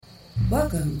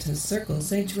Welcome to Circle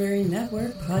Sanctuary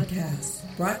Network podcast,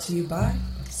 brought to you by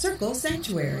Circle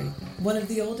Sanctuary, one of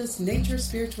the oldest nature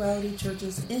spirituality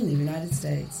churches in the United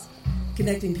States,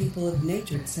 connecting people of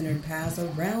nature-centered paths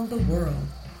around the world.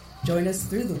 Join us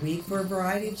through the week for a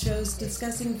variety of shows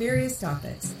discussing various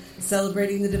topics,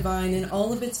 celebrating the divine in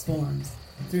all of its forms,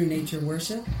 through nature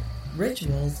worship,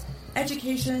 rituals,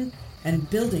 education, and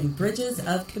building bridges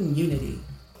of community.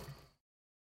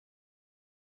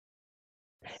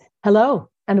 Hello,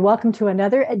 and welcome to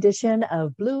another edition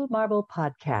of Blue Marble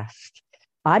Podcast.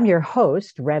 I'm your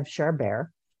host, Char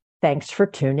Bear. Thanks for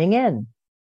tuning in.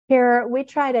 Here, we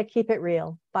try to keep it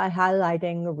real by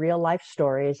highlighting real-life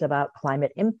stories about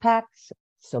climate impacts,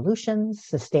 solutions,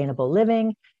 sustainable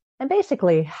living, and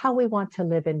basically how we want to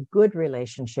live in good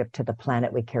relationship to the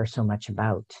planet we care so much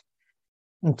about.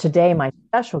 And today, my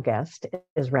special guest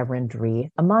is Reverend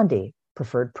Dree Amandi,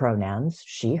 preferred pronouns,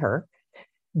 she, her.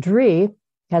 Dree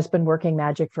has been working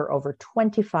magic for over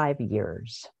 25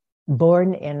 years.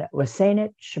 Born in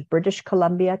Wasanich, British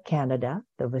Columbia, Canada,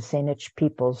 the Wasanich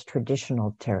people's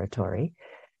traditional territory,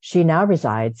 she now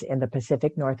resides in the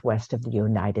Pacific Northwest of the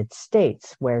United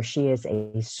States, where she is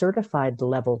a certified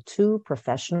level 2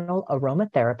 professional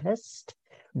aromatherapist,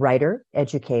 writer,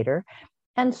 educator,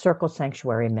 and circle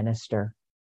sanctuary minister.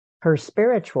 Her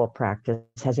spiritual practice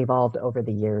has evolved over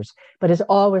the years, but is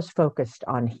always focused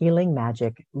on healing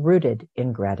magic rooted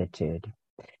in gratitude.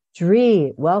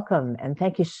 Dree, welcome, and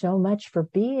thank you so much for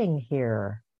being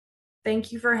here.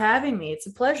 Thank you for having me. It's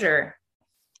a pleasure.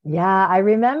 Yeah, I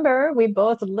remember we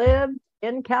both lived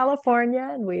in California,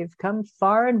 and we've come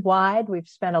far and wide. We've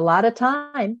spent a lot of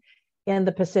time in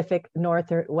the Pacific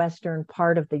Northwestern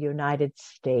part of the United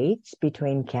States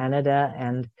between Canada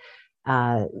and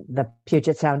the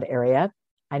Puget Sound area.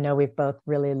 I know we've both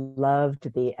really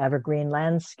loved the evergreen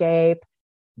landscape,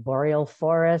 boreal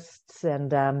forests,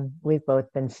 and we've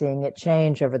both been seeing it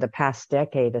change over the past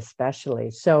decade,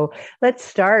 especially. So let's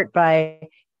start by,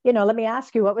 let me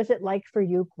ask you, what was it like for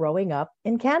you growing up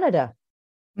in Canada?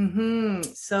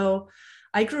 So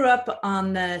I grew up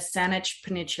on the Saanich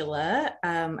Peninsula.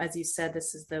 As you said,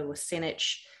 this is the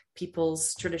Wasanich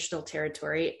people's traditional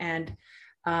territory. And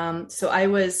so I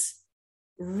was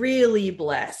really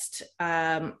blessed.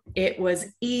 It was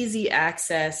easy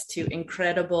access to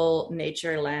incredible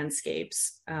nature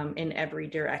landscapes in every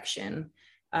direction.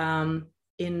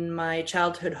 In my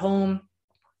childhood home,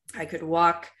 I could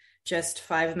walk just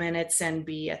 5 minutes and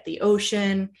be at the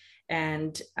ocean,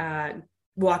 and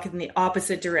walk in the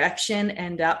opposite direction,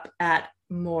 end up at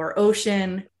more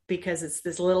ocean because it's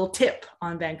this little tip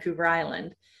on Vancouver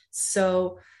Island.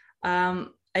 So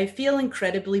I feel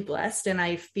incredibly blessed, and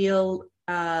I feel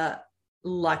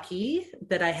lucky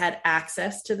that I had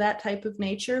access to that type of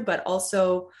nature, but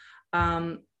also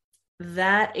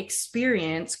that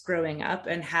experience growing up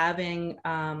and having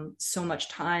so much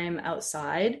time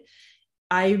outside,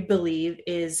 I believe,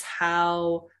 is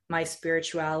how my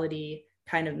spirituality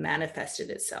kind of manifested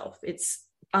itself. It's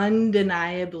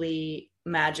undeniably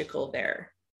magical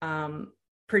there,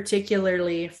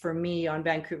 particularly for me on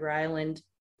Vancouver Island,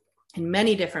 in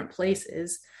many different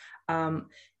places.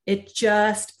 It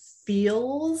just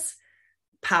feels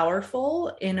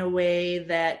powerful in a way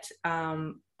that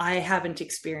I haven't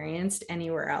experienced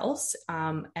anywhere else.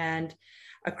 And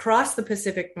across the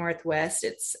Pacific Northwest,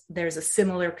 there's a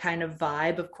similar kind of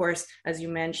vibe, of course, as you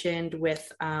mentioned,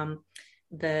 with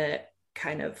the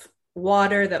kind of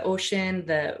water, the ocean,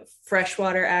 the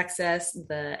freshwater access,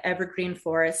 the evergreen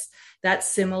forest. That's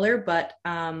similar, but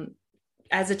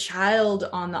as a child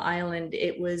on the island,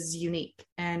 it was unique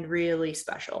and really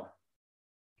special.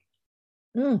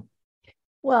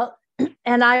 Well,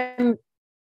 and I'm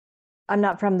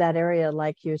not from that area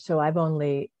like you, so I've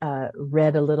only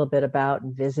read a little bit about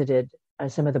and visited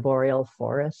some of the boreal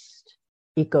forest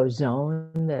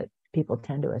ecozone that people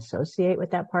tend to associate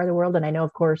with that part of the world. And I know,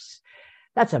 of course,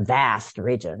 that's a vast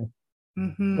region,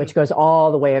 which goes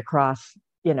all the way across,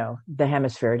 the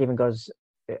hemisphere. It even goes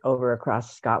over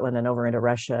across Scotland and over into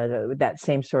Russia, that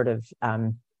same sort of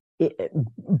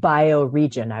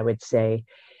bioregion, I would say.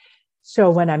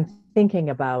 So when I'm thinking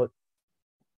about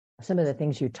some of the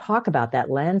things you talk about, that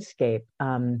landscape,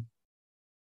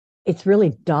 it's really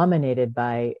dominated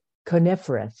by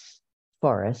coniferous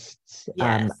forests.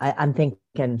 Yes. I'm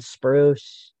thinking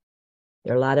spruce.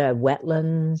 There are a lot of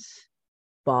wetlands,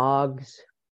 bogs,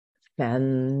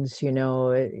 fens.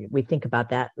 We think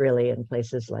about that really in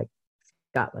places like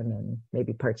Scotland and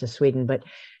maybe parts of Sweden. But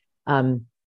I'm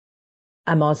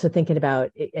also thinking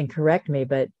about, and correct me,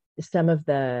 but some of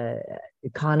the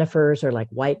conifers are like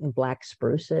white and black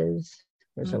spruces.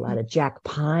 There's a lot of jack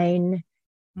pine,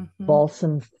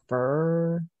 balsam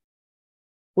fir,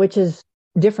 which is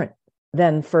different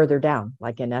than further down,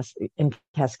 like in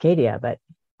Cascadia. But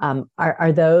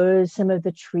are those some of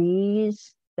the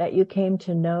trees that you came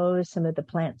to know, some of the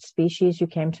plant species you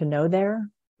came to know there?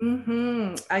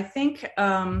 I think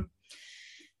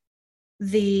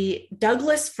the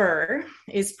Douglas fir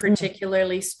is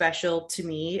particularly special to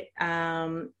me.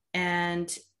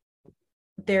 And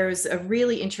there's a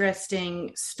really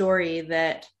interesting story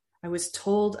that I was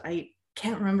told. I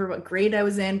can't remember what grade I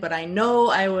was in, but I know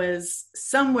I was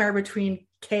somewhere between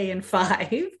K and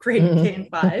 5, grade K and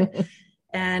 5.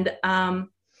 And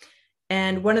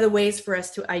one of the ways for us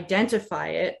to identify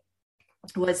it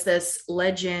was this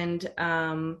legend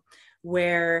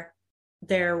where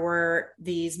there were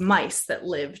these mice that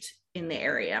lived in the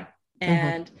area,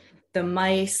 and the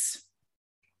mice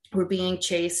were being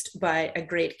chased by a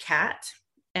great cat,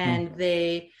 and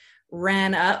they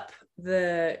ran up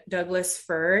the Douglas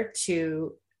fir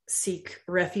to seek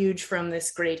refuge from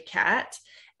this great cat,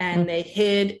 and they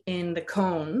hid in the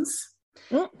cones,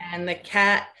 and the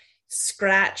cat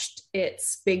scratched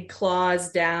its big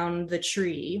claws down the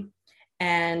tree,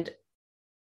 and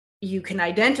you can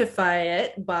identify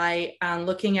it by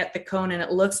looking at the cone, and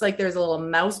it looks like there's a little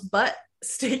mouse butt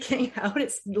sticking out.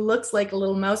 It looks like a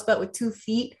little mouse butt with 2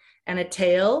 feet and a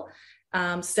tail,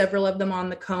 several of them on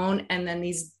the cone, and then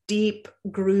these deep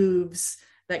grooves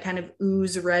that kind of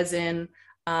ooze resin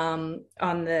on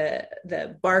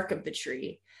the bark of the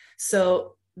tree.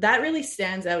 So that really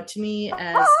stands out to me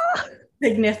as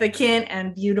significant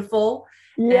and beautiful.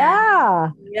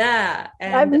 Yeah.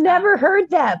 And I've never heard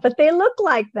that, but they look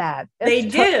like that. They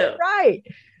do. Right.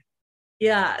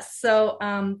 Yeah. So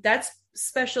that's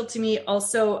special to me.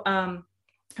 Also,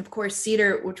 of course,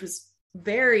 cedar, which was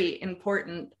very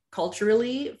important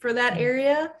culturally for that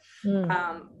area,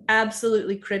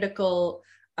 absolutely critical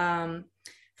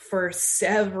for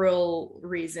several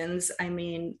reasons. I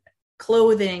mean,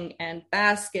 clothing and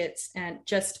baskets and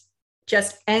just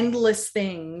endless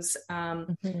things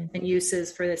and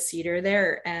uses for the cedar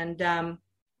there. And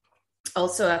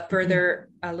also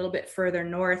a little bit further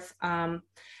north,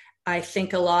 I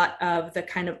think a lot of the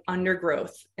kind of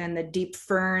undergrowth and the deep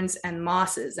ferns and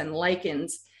mosses and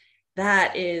lichens.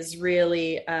 That is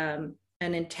really an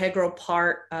integral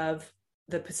part of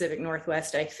the Pacific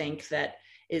Northwest, I think, that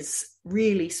is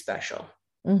really special.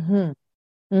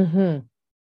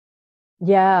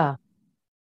 Yeah.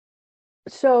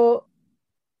 So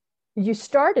you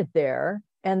started there,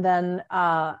 and then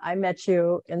I met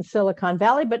you in Silicon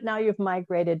Valley, but now you've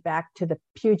migrated back to the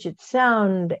Puget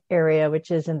Sound area, which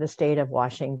is in the state of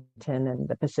Washington and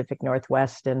the Pacific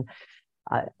Northwest. And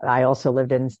I also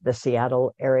lived in the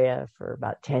Seattle area for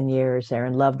about 10 years there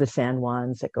and love the San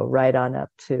Juans that go right on up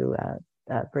to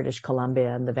British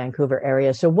Columbia and the Vancouver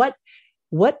area. So what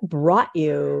brought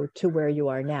you to where you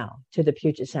are now, to the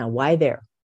Puget Sound? Why there?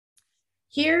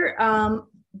 Here,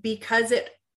 because it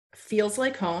feels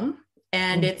like home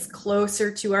and it's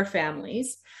closer to our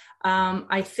families.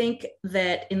 I think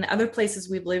that in the other places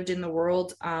we've lived in the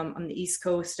world, on the East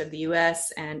Coast of the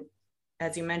US, and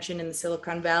as you mentioned, in the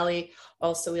Silicon Valley,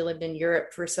 also we lived in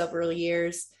Europe for several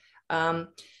years.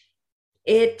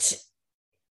 It's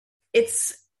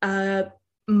a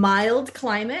mild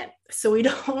climate, so we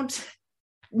don't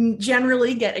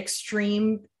generally get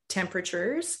extreme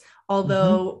temperatures,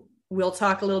 although we'll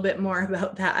talk a little bit more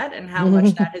about that and how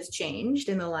much that has changed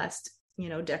in the last,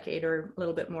 decade or a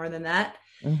little bit more than that.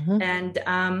 And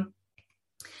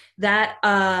that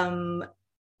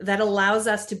allows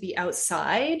us to be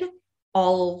outside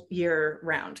all year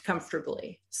round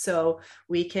comfortably. So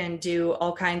we can do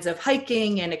all kinds of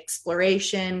hiking and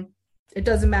exploration. It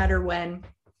doesn't matter when.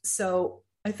 So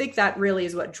I think that really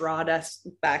is what drew us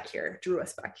back here.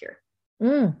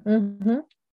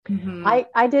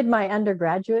 I did my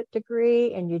undergraduate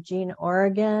degree in Eugene,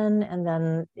 Oregon. And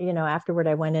then, afterward,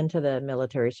 I went into the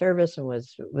military service and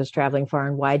was traveling far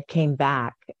and wide, came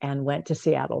back and went to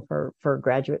Seattle for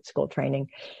graduate school training,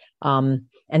 and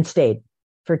stayed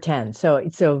for 10. So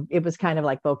it was kind of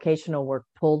like vocational work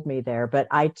pulled me there. But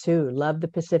I too love the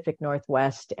Pacific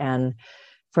Northwest, and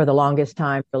for the longest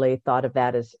time really thought of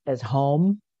that as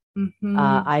home.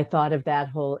 I thought of that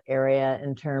whole area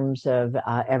in terms of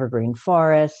evergreen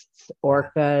forests,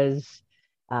 orcas,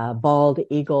 bald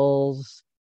eagles,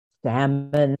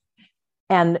 salmon.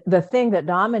 And the thing that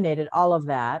dominated all of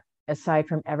that, aside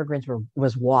from evergreens,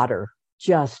 was water.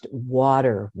 Just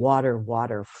water,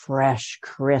 fresh,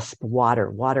 crisp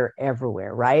water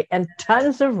everywhere, right? And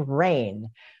tons of rain.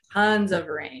 Tons of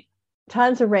rain.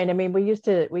 I mean, we used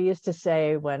to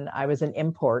say when I was an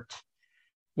import,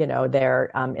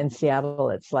 there in Seattle,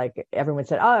 it's like everyone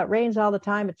said, oh, it rains all the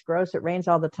time. It's gross. It rains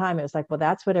all the time. It was like, well,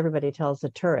 that's what everybody tells the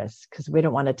tourists, because we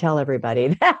don't want to tell everybody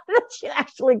that you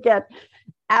actually get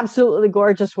absolutely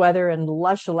gorgeous weather and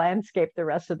lush landscape the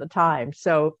rest of the time.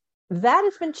 So that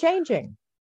has been changing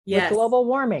with global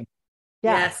warming.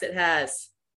 Yeah. Yes, it has.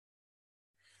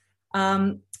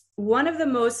 One of the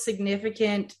most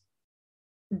significant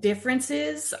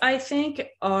differences, I think,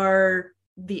 are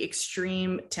the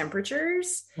extreme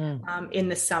temperatures. In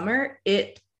the summer.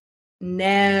 It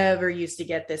never used to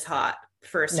get this hot,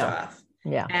 first off.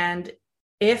 Yeah. And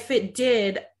if it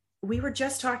did, we were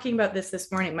just talking about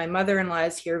this morning. My mother-in-law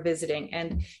is here visiting,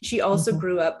 and she also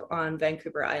grew up on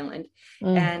Vancouver Island.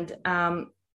 And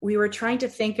we were trying to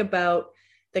think about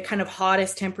the kind of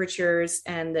hottest temperatures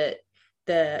and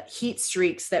the heat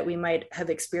streaks that we might have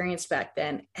experienced back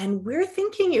then. And we're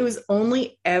thinking it was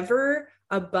only ever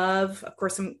above, of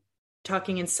course, I'm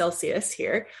talking in Celsius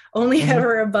here, only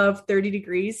ever above 30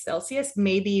 degrees Celsius,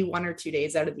 maybe 1 or 2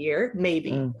 days out of the year,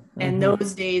 maybe. And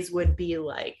those days would be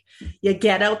like, you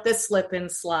get out the slip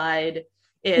and slide.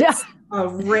 It's a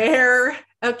rare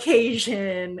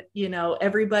occasion,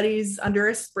 everybody's under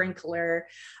a sprinkler.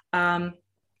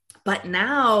 But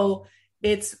now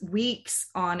it's weeks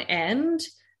on end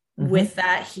with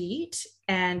that heat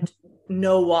and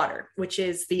no water, which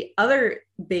is the other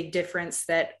big difference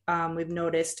that we've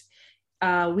noticed.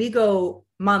 We go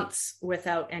months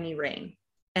without any rain,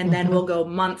 and then we'll go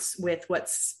months with what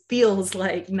feels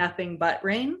like nothing but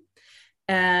rain.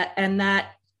 And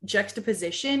that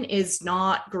juxtaposition is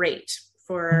not great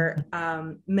for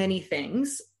many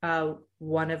things,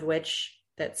 one of which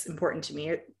that's important to me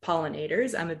are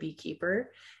pollinators. I'm a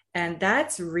beekeeper, and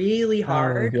that's really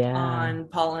hard on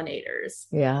pollinators.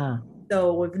 Yeah.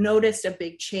 So we've noticed a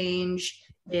big change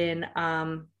in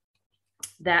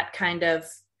that kind of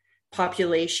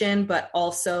population, but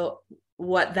also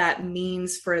what that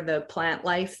means for the plant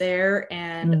life there,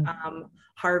 and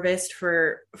harvest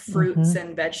for fruits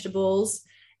and vegetables.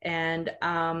 And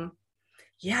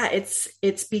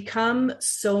it's become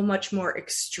so much more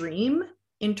extreme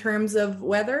in terms of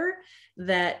weather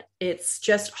that it's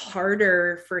just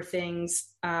harder for things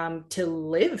to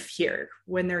live here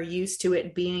when they're used to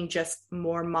it being just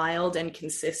more mild and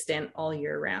consistent all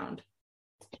year round.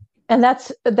 And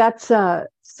that's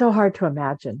so hard to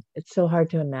imagine. It's so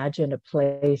hard to imagine a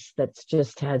place that's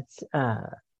just had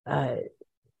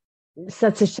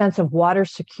such a sense of water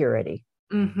security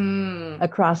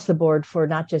across the board for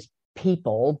not just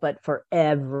people, but for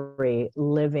every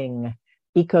living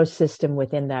ecosystem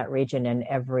within that region and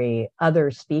every other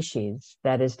species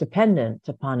that is dependent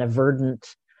upon a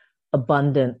verdant,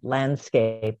 abundant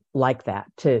landscape like that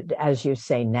to, as you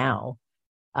say now,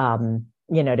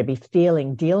 to be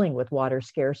dealing with water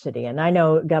scarcity. And I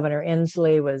know Governor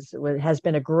Inslee has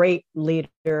been a great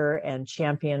leader and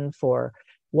champion for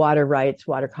water rights,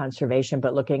 water conservation,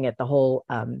 but looking at the whole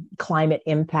climate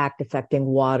impact affecting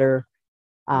water.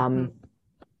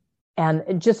 And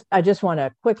I just want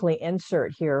to quickly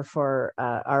insert here for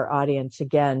our audience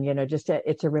again,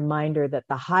 it's a reminder that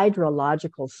the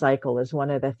hydrological cycle is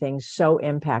one of the things so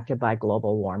impacted by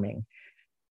global warming,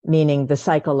 meaning the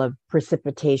cycle of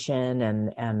precipitation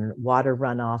and water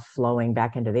runoff flowing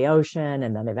back into the ocean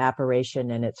and then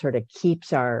evaporation. And it sort of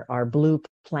keeps our blue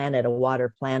planet a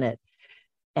water planet.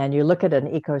 And you look at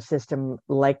an ecosystem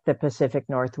like the Pacific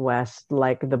Northwest,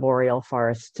 like the boreal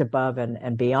forests above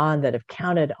and beyond that have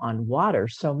counted on water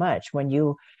so much. When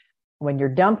you're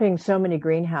dumping so many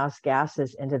greenhouse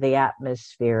gases into the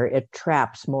atmosphere, it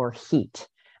traps more heat.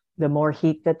 The more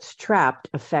heat that's trapped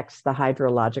affects the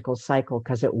hydrological cycle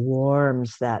because it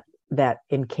warms that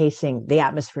encasing, the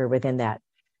atmosphere within that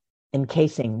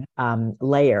encasing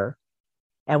layer.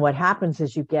 And what happens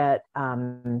is you get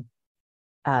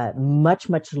much,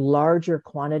 much larger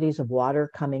quantities of water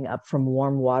coming up from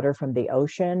warm water from the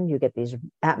ocean. You get these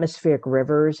atmospheric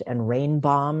rivers and rain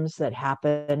bombs that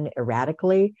happen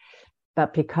erratically.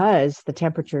 But because the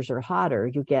temperatures are hotter,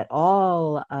 you get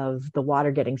all of the water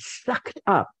getting sucked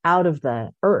up out of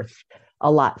the earth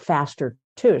a lot faster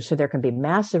too. So there can be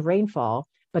massive rainfall,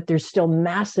 but there's still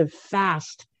massive,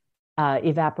 fast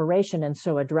evaporation. And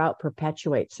so a drought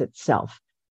perpetuates itself.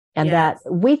 And that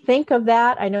we think of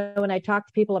that. I know when I talk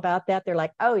to people about that, they're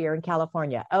like, oh, you're in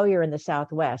California. Oh, you're in the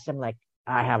Southwest. I'm like,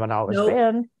 I haven't always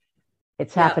been.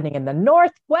 It's happening in the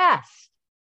Northwest.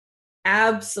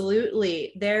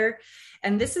 Absolutely.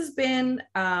 And this has been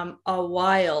a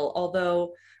while,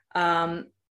 although, I'm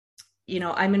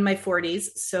in my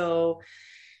 40s. So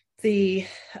the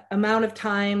amount of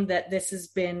time that this has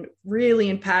been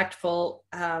really impactful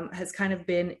has kind of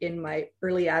been in my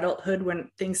early adulthood, when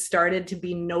things started to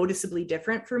be noticeably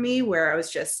different for me, where I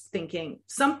was just thinking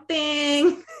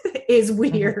something is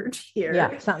weird here.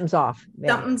 Yeah, something's off. Yeah.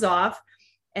 Something's off.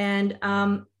 And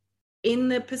in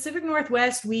the Pacific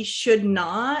Northwest, we should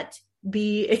not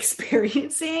be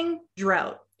experiencing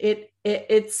drought.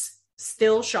 It's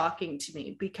still shocking to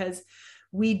me, because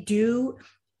we do,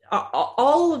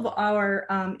 all of our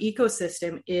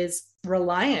ecosystem is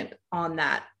reliant on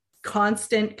that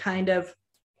constant kind of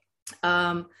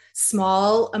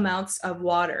small amounts of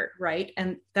water, right?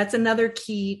 And that's another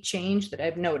key change that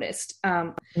I've noticed.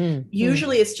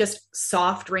 Usually it's just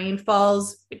soft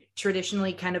rainfalls,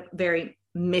 traditionally kind of very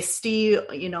misty,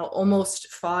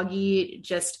 almost foggy,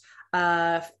 just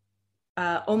almost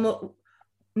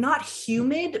not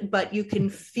humid, but you can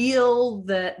feel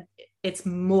that it's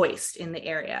moist in the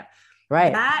area.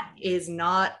 Right. That is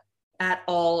not at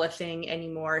all a thing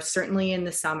anymore, certainly in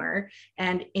the summer.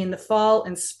 And in the fall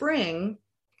and spring,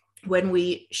 when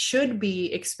we should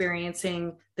be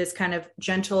experiencing this kind of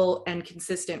gentle and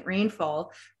consistent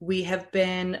rainfall, we have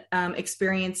been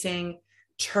experiencing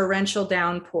torrential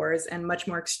downpours and much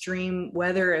more extreme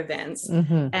weather events.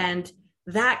 And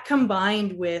that,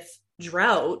 combined with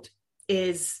drought,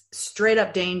 is straight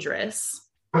up dangerous.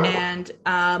 And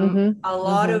a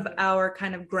lot of our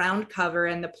kind of ground cover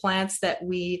and the plants that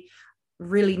we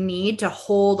really need to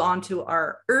hold onto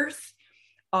our earth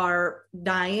are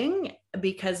dying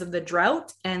because of the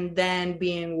drought, and then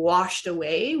being washed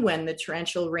away when the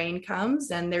torrential rain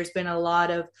comes. And there's been a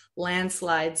lot of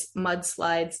landslides,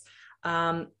 mudslides,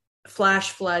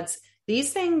 flash floods.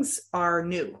 These things are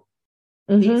new.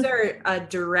 These are a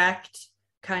direct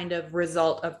kind of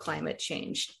result of climate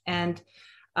change. And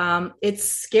it's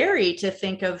scary to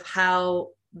think of how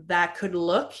that could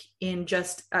look in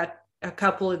just a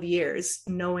couple of years,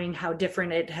 knowing how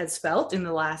different it has felt in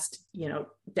the last,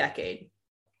 decade.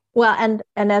 Well,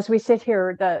 and as we sit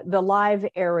here, the live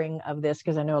airing of this,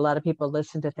 because I know a lot of people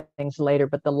listen to things later,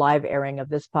 but the live airing of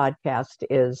this podcast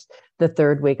is the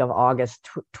third week of August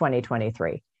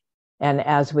 2023. And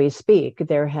as we speak,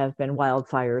 there have been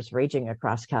wildfires raging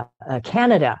across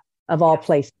Canada, of all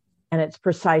places. And it's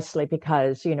precisely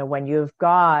because, when you've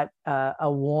got a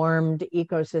warmed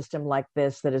ecosystem like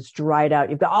this that is dried out,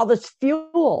 you've got all this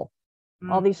fuel,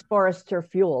 all these forests are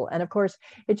fuel. And of course,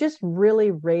 it just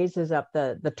really raises up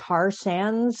the tar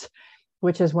sands,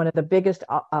 which is one of the biggest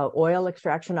oil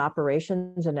extraction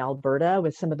operations in Alberta,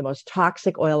 with some of the most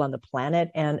toxic oil on the planet.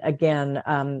 And again,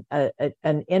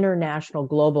 an international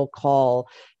global call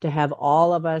to have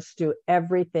all of us do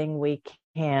everything we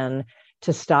can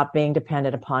to stop being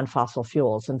dependent upon fossil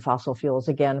fuels. And fossil fuels,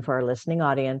 again, for our listening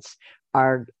audience,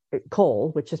 are coal,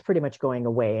 which is pretty much going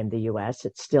away in the US.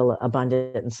 It's still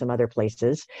abundant in some other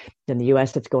places. In the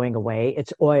US, it's going away.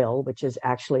 It's oil, which is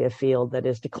actually a field that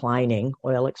is declining,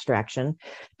 oil extraction,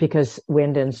 because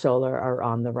wind and solar are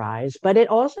on the rise. But it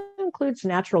also includes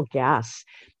natural gas.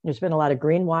 There's been a lot of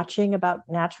greenwashing about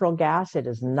natural gas. It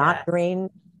is not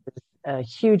green. It's a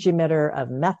huge emitter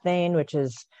of methane, which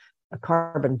is a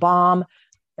carbon bomb,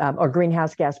 or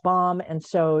greenhouse gas bomb. And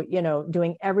so,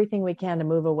 doing everything we can to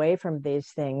move away from these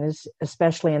things,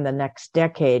 especially in the next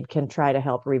decade, can try to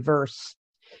help reverse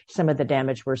some of the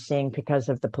damage we're seeing because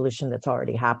of the pollution that's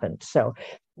already happened. So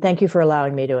thank you for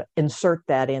allowing me to insert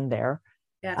that in there.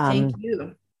 Yeah, thank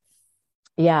you.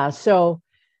 Yeah. So,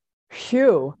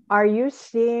 are you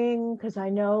seeing, because I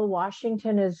know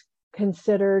Washington is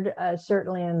considered,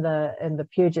 certainly in the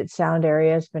Puget Sound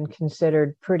area, has been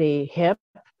considered pretty hip,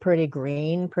 pretty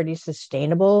green, pretty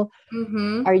sustainable.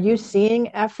 Are you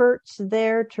seeing efforts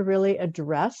there to really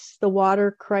address the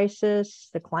water crisis,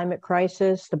 the climate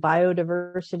crisis, the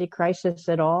biodiversity crisis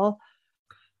at all?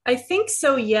 I think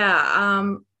so, yeah.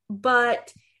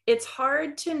 But it's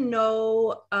hard to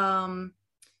know.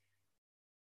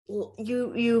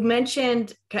 You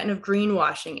mentioned kind of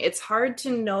greenwashing. It's hard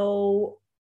to know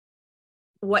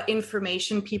what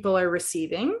information people are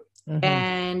receiving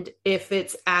and if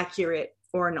it's accurate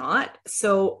or not.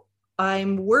 So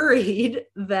I'm worried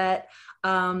that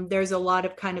there's a lot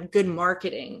of kind of good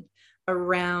marketing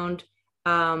around,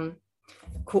 in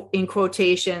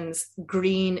quotations,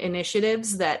 green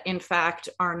initiatives that in fact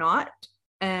are not.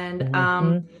 And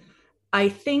I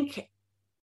think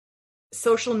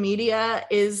social media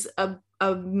is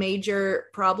a major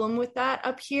problem with that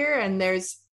up here. And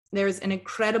there's an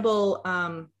incredible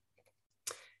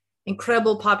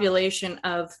population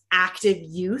of active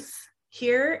youth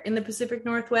here in the Pacific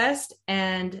Northwest.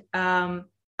 And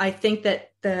I think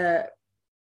that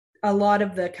a lot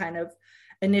of the kind of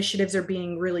initiatives are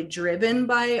being really driven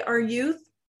by our youth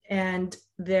and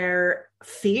their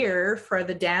fear for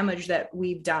the damage that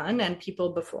we've done and people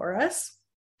before us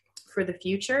for the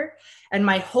future. And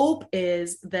my hope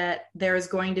is that there's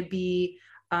going to be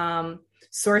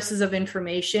sources of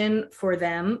information for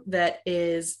them that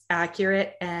is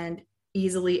accurate and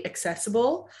easily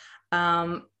accessible,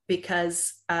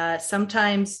 because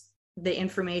sometimes the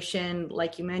information,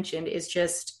 like you mentioned, is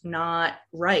just not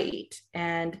right.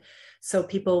 And so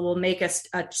people will make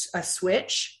a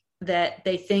switch that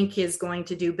they think is going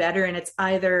to do better. And it's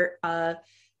either a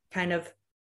kind of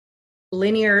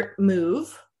linear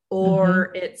move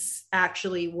or it's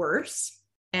actually worse.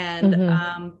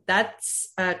 And that's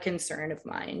a concern of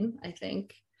mine, I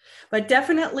think. But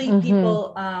definitely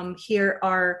people here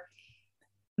are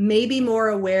maybe more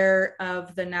aware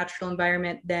of the natural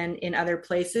environment than in other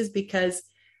places, because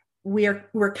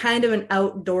we're kind of an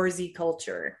outdoorsy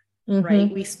culture,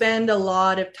 right? We spend a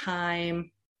lot of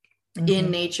time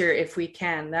in nature if we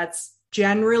can. That's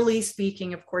generally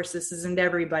speaking, of course, this isn't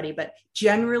everybody, but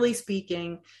generally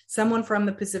speaking, someone from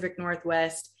the Pacific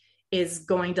Northwest is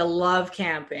going to love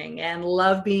camping and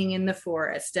love being in the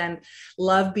forest and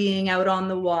love being out on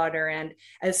the water. And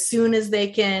as soon as they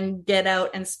can get out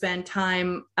and spend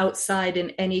time outside in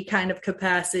any kind of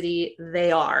capacity,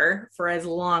 they are, for as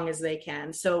long as they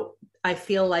can. So I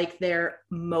feel like they're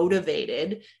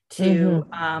motivated to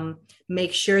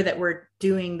make sure that we're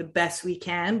doing the best we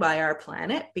can by our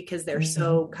planet, because they're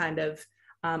so kind of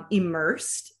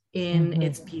immersed in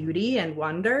its beauty and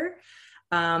wonder.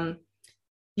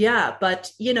 Yeah,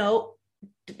 but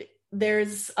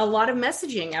there's a lot of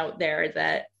messaging out there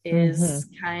that is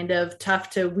kind of tough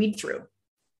to weed through.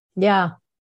 Yeah.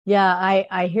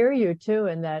 I hear you too,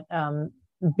 in that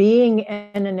being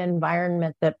in an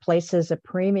environment that places a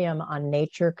premium on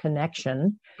nature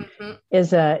connection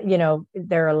is there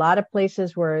are a lot of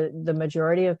places where the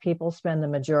majority of people spend the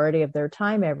majority of their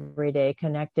time every day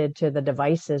connected to the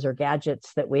devices or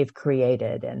gadgets that we've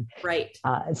created, and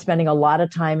spending a lot of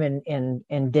time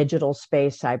in digital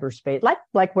space, cyberspace,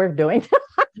 like we're doing.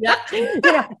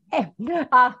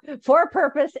 For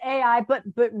purpose AI, but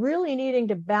really needing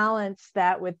to balance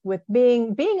that with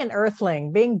being an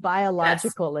earthling, being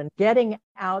biological, and getting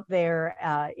out there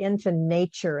into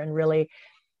nature and really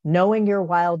knowing your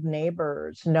wild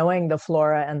neighbors, knowing the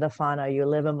flora and the fauna you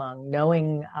live among,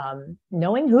 knowing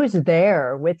who's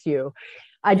there with you.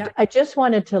 I just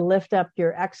wanted to lift up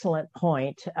your excellent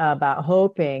point about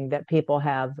hoping that people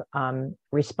have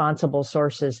responsible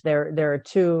sources. There are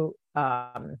two.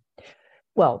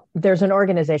 There's an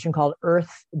organization called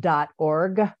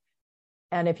earth.org.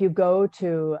 And if you go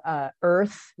to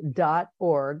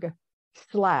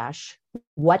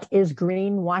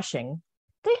earth.org/whatisgreenwashing,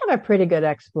 they have a pretty good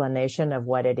explanation of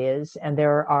what it is. And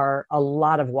there are a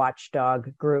lot of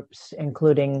watchdog groups,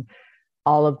 including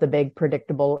all of the big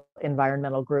predictable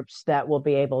environmental groups, that will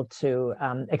be able to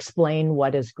explain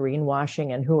what is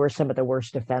greenwashing and who are some of the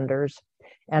worst offenders.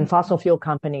 And fossil fuel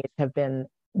companies have been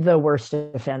the worst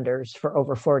offenders for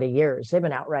over 40 years. They've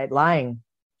been outright lying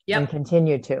and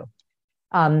continue to.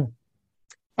 And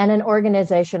an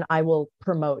organization I will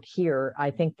promote here,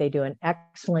 I think they do an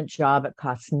excellent job. It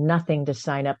costs nothing to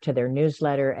sign up to their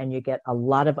newsletter, and you get a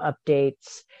lot of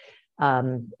updates,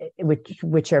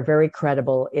 which are very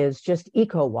credible, is just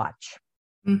EcoWatch.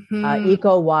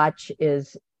 EcoWatch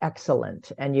is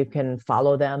excellent, and you can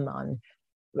follow them on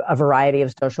a variety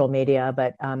of social media,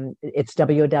 but it's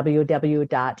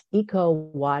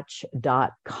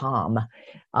www.ecowatch.com.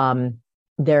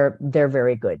 They're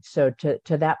very good. So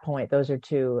to that point, those are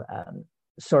two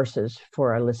sources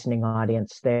for our listening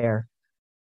audience there.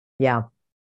 Yeah.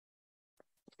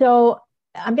 So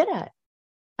I'm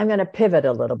gonna pivot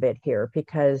a little bit here,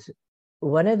 because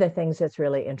one of the things that's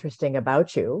really interesting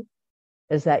about you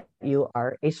is that you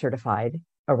are a certified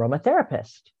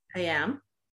aromatherapist. I am.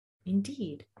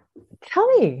 Indeed. Tell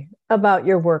me about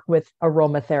your work with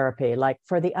aromatherapy, like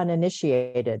for the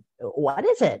uninitiated. What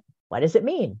is it? What does it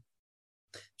mean?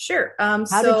 Sure.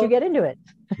 How did you get into it?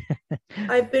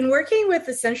 I've been working with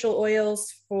essential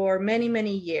oils for many,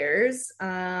 many years.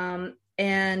 And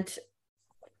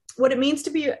what it means to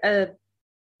be a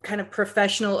kind of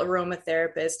professional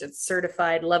aromatherapist, it's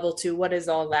certified level 2. What is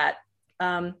all that?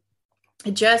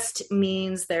 It just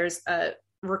means there's a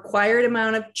required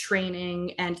amount of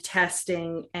training and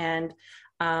testing and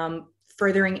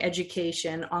furthering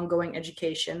education, ongoing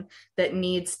education that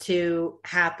needs to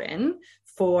happen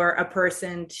for a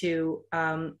person to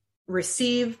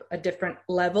receive a different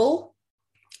level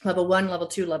 1, level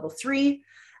 2, level 3.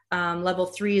 Level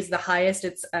 3 is the highest.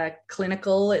 It's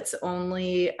clinical. It's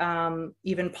only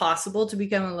even possible to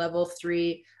become a level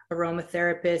 3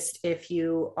 aromatherapist if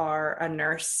you are a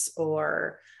nurse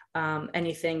or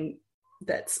anything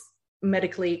that's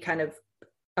medically kind of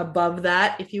above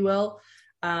that, if you will.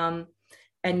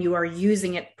 And you are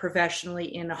using it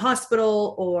professionally in a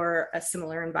hospital or a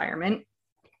similar environment.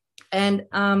 And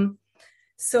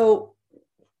so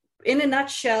in a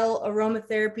nutshell,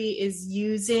 aromatherapy is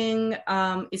using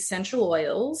essential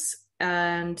oils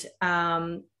and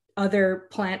other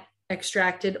plant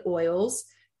extracted oils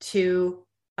to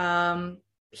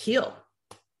heal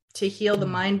the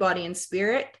mind, body, and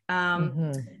spirit.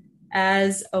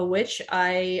 As a witch,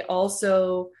 I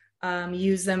also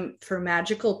use them for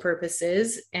magical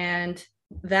purposes, and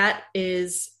that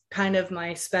is kind of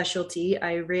my specialty.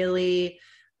 I really,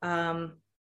 I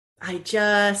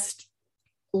just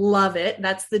love it.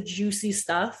 That's the juicy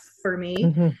stuff for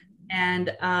me.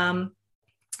 And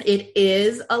it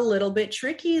is a little bit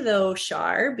tricky though,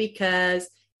 Char, because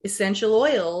essential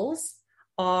oils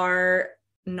are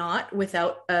not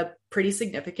without a pretty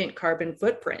significant carbon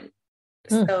footprint.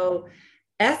 So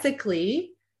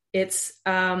ethically, it's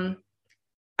I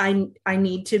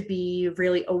need to be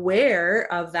really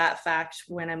aware of that fact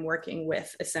when I'm working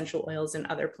with essential oils and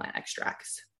other plant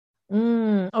extracts.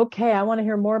 Okay, I want to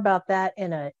hear more about that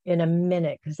in a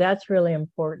minute, because that's really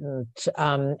important,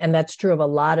 and that's true of a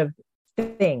lot of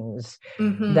things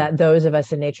that those of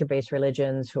us in nature-based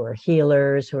religions who are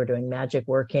healers, who are doing magic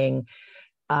working,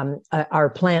 our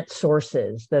plant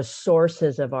sources, the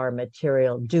sources of our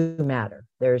material do matter.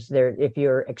 If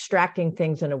you're extracting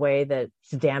things in a way that's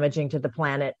damaging to the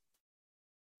planet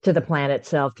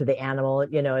itself, to the animal,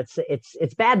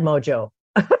 it's bad mojo,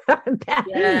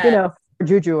 bad,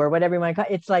 juju or whatever you want to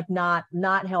call it. It's like not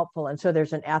helpful. And so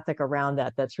there's an ethic around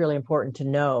that that's really important to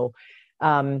know.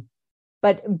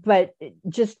 But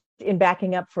just in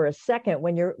backing up for a second,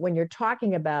 when you're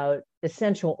talking about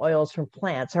essential oils from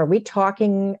plants, are we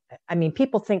talking, I mean,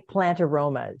 people think plant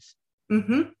aromas, at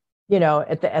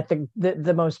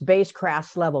the most base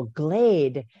crass level,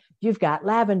 Glade, you've got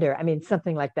lavender. I mean,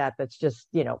 something like that, that's just,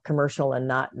 commercial and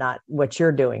not what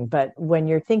you're doing. But when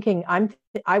you're thinking,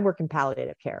 I work in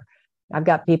palliative care. I've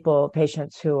got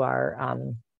patients who are,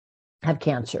 have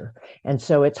cancer. And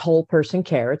so it's whole person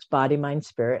care, it's body, mind,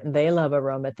 spirit, and they love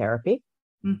aromatherapy.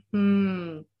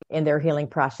 In their healing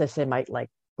process, they might like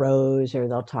rose, or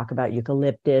they'll talk about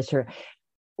eucalyptus, or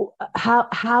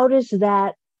how does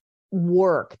that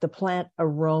work? The plant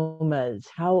aromas,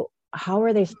 how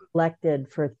are they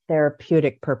selected for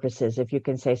therapeutic purposes? If you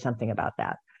can say something about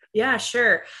that. Yeah,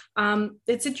 sure.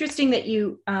 It's interesting that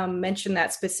you mentioned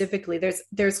that specifically.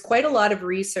 There's quite a lot of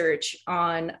research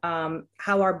on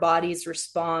how our bodies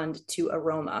respond to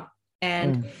aroma.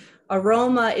 And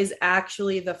aroma is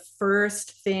actually the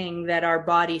first thing that our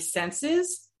body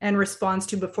senses and responds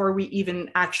to before we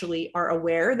even actually are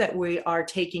aware that we are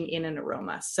taking in an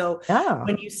aroma. So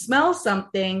when you smell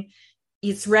something,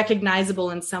 it's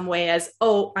recognizable in some way as,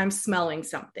 oh, I'm smelling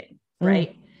something,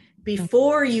 right?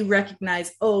 Before you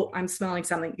recognize, oh, I'm smelling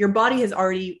something, your body has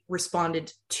already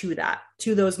responded to that,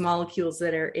 to those molecules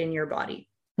that are in your body.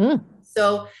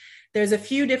 So there's a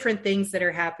few different things that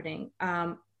are happening.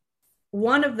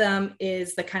 One of them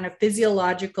is the kind of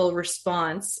physiological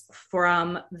response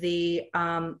from the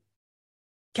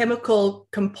chemical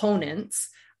components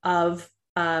of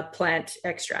plant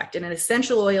extract. And an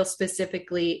essential oil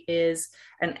specifically is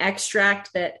an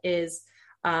extract that is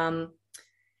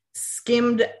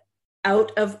skimmed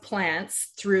out of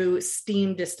plants through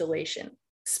steam distillation,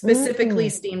 specifically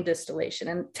steam distillation.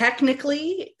 And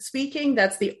technically speaking,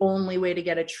 that's the only way to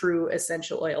get a true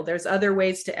essential oil. There's other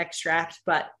ways to extract,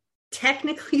 but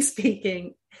technically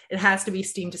speaking, it has to be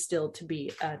steam distilled to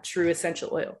be a true essential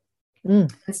oil.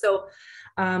 And so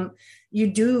you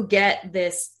do get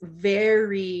this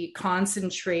very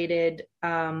concentrated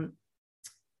and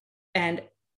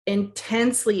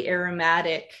intensely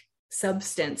aromatic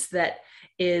substance that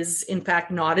is in fact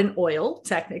not an oil.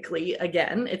 Technically,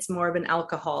 again, it's more of an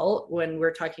alcohol when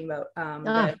we're talking about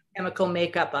the chemical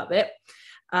makeup of it.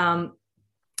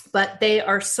 But they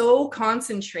are so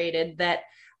concentrated that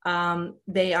I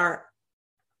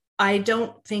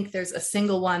don't think there's a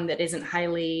single one that isn't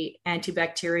highly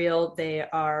antibacterial. They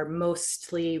are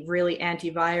mostly really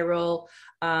antiviral.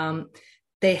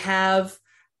 They have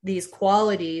these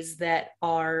qualities that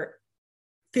are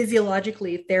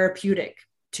physiologically therapeutic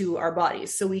to our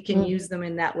bodies. So we can use them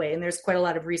in that way. And there's quite a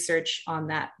lot of research on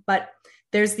that. But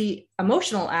there's the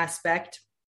emotional aspect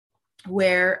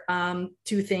where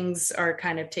two things are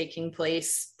kind of taking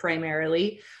place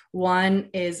primarily. One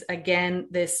is, again,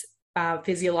 this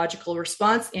physiological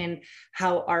response in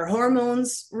how our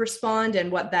hormones respond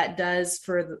and what that does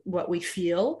for what we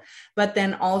feel. But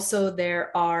then also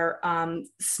there are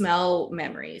smell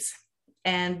memories.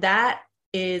 And that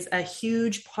is a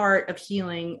huge part of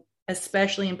healing,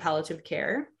 especially in palliative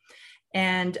care.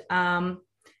 And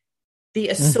the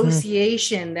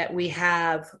association that we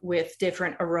have with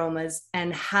different aromas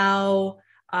and how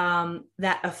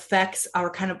that affects our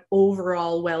kind of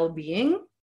overall well-being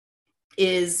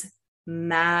is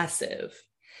massive.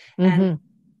 And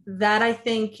that, I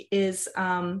think, is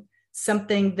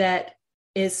something that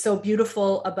is so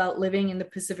beautiful about living in the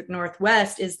Pacific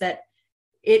Northwest, is that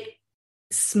it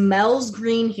smells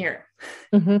green here.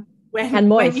 And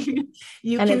moist. When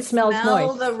you and can it smells smell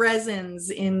moist. the resins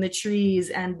in the trees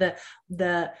and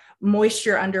the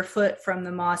moisture underfoot from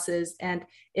the mosses, and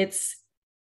it's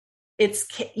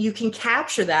you can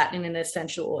capture that in an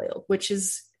essential oil, which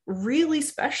is really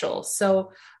special.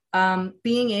 So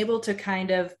being able to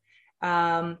kind of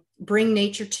bring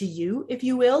nature to you, if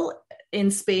you will, in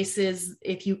spaces,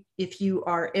 if you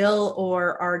are ill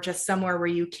or are just somewhere where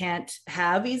you can't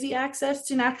have easy access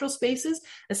to natural spaces,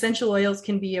 essential oils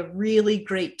can be a really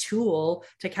great tool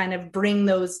to kind of bring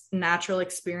those natural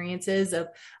experiences of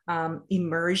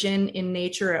immersion in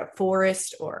nature, a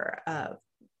forest or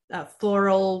a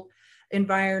floral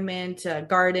environment, a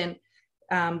garden,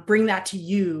 bring that to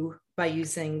you by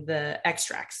using the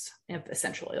extracts of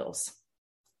essential oils.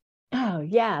 Oh,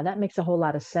 yeah, that makes a whole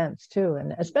lot of sense too.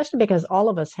 And especially because all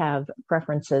of us have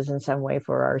preferences in some way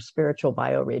for our spiritual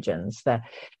bioregions,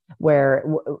 where,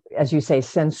 as you say,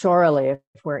 sensorially,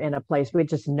 if we're in a place, we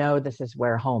just know this is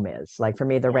where home is. Like for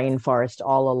me, the rainforest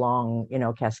all along,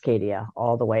 Cascadia,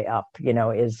 all the way up,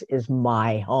 is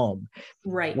my home.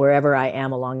 Right. Wherever I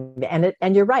am along.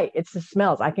 And you're right. It's the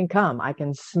smells. I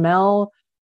can smell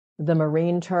the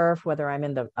marine turf, whether I'm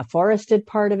in a forested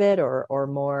part of it or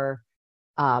more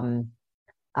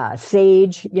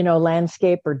sage,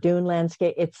 landscape or dune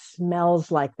landscape. It smells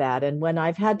like that. And when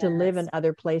I've had to live in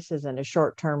other places in a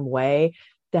short-term way,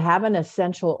 to have an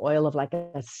essential oil of like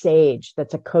a sage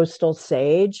that's a coastal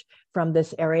sage from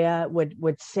this area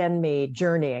would send me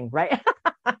journeying right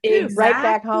right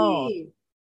back home.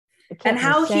 And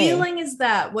how healing is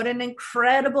that? What an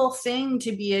incredible thing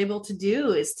to be able to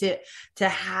do, is to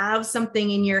have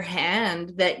something in your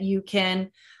hand that you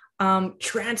can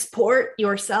transport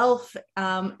yourself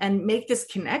and make this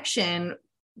connection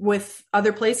with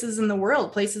other places in the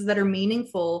world, places that are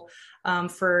meaningful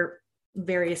for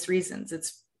various reasons.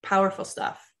 It's powerful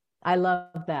stuff. I love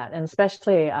that. And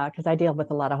especially because I deal with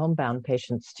a lot of homebound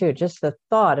patients too, just the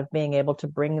thought of being able to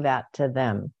bring that to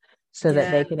them so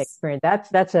that they can experience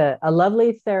that's a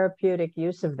lovely therapeutic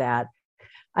use of that.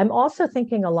 I'm also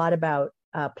thinking a lot about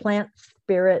plant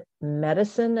spirit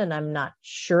medicine, and I'm not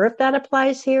sure if that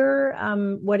applies here.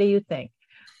 What do you think?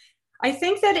 I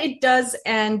think that it does,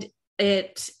 and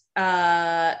it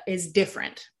is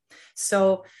different.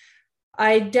 So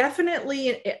I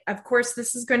definitely, of course,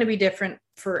 this is going to be different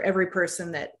for every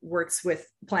person that works with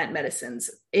plant medicines.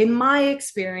 In my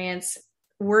experience,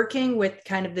 working with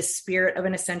kind of the spirit of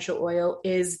an essential oil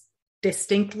is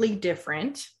distinctly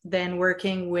different than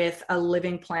working with a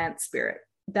living plant spirit.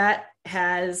 That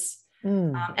has,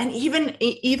 and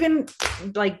even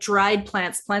like dried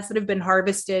plants that have been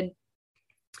harvested,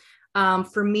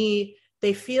 for me,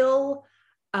 they feel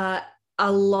a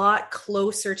lot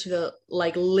closer to the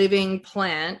like living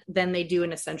plant than they do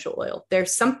an essential oil.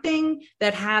 There's something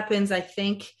that happens, I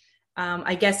think,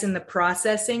 I guess in the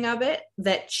processing of it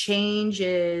that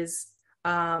changes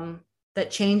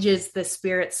the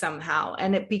spirit somehow.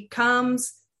 And it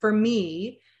becomes, for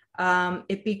me,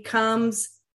 it becomes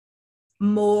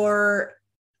more,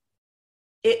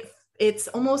 it's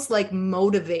almost like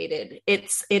motivated.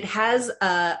 It has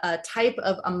a type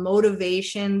of a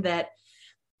motivation that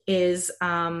is,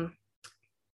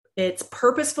 it's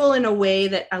purposeful in a way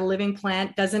that a living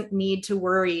plant doesn't need to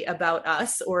worry about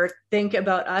us or think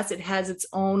about us. It has its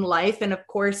own life. And of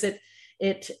course it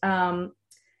has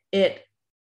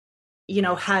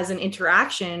an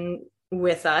interaction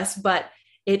with us, but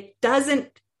it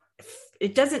doesn't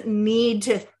need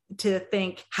to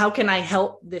think, how can I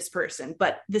help this person?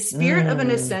 But the spirit of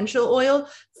an essential oil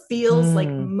feels like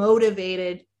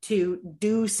motivated to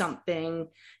do something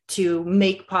to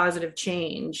make positive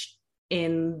change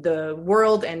in the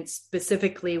world, and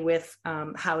specifically with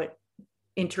how it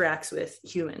interacts with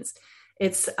humans.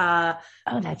 It's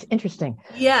that's interesting.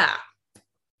 Yeah.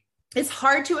 It's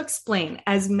hard to explain,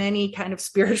 as many kind of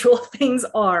spiritual things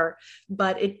are,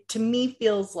 but it to me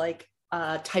feels like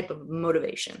a type of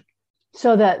motivation.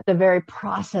 So that the very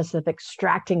process of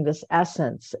extracting this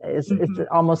essence is it's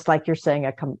almost like you're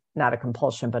saying not a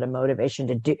compulsion, but a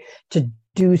motivation to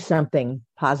do something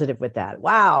positive with that.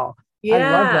 Wow. Yeah.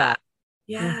 I love that.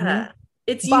 Yeah.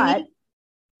 It's But unique.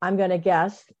 I'm going to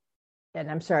guess, and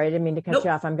I'm sorry, I didn't mean to cut Nope. you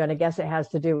off. I'm going to guess it has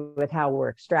to do with how we're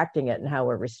extracting it and how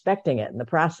we're respecting it in the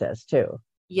process too.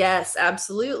 Yes,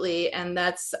 absolutely. And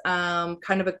that's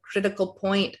kind of a critical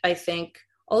point, I think.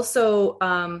 Also,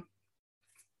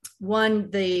 one,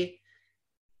 the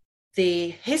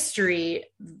history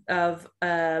of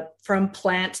from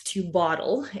plant to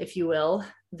bottle, if you will,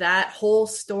 that whole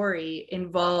story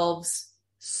involves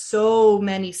so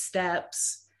many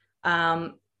steps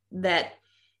that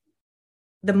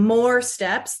the more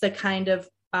steps, the kind of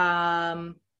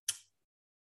not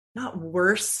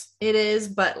worse it is,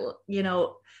 but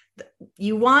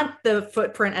you want the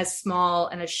footprint as small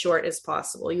and as short as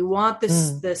possible. You want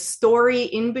the story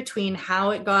in between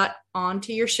how it got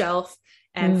onto your shelf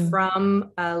and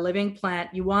from a living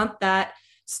plant. You want that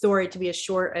story to be as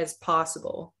short as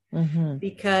possible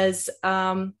because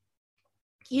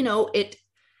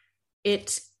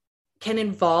it can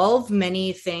involve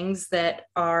many things that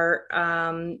are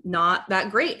not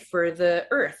that great for the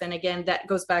earth. And again, that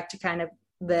goes back to kind of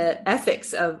the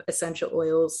ethics of essential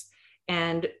oils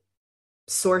and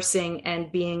sourcing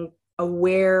and being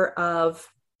aware of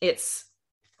its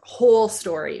whole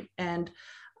story. And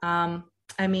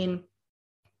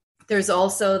there's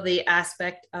also the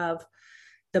aspect of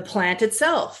the plant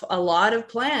itself. A lot of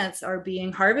plants are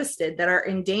being harvested that are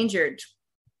endangered.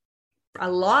 A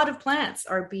lot of plants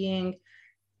are being,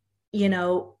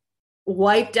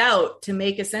 wiped out to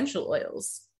make essential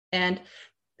oils. And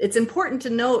it's important to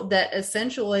note that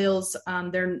essential oils,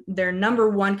 their number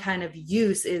one kind of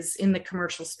use is in the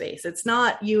commercial space. It's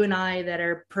not you and I that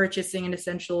are purchasing an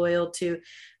essential oil to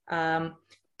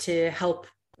help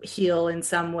heal in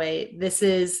some way. This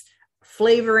is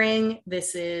flavoring.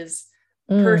 This is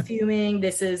perfuming.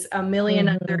 This is a million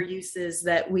other uses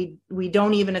that we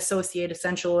don't even associate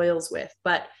essential oils with.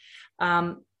 But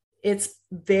it's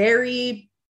very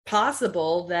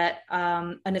possible that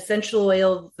an essential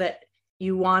oil that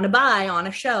you want to buy on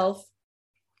a shelf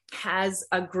has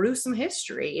a gruesome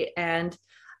history. And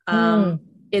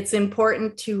it's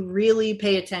important to really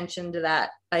pay attention to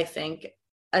that, I think,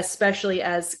 especially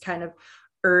as kind of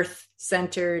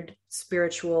earth-centered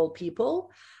spiritual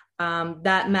people.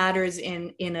 That matters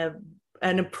in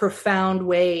a profound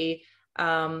way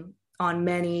on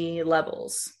many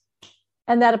levels.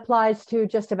 And that applies to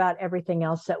just about everything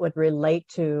else that would relate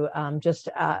to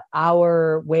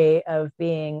our way of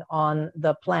being on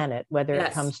the planet, whether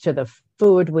it comes to the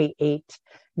food we eat.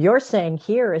 You're saying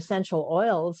here, essential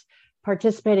oils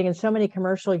participating in so many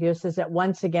commercial uses that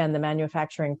once again, the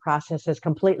manufacturing process is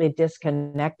completely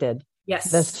disconnected.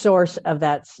 The source of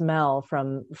that smell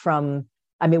from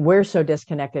we're so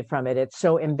disconnected from it. It's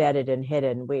so embedded and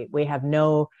hidden. We have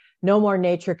no more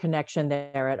nature connection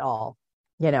there at all.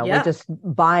 We're just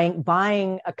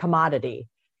buying a commodity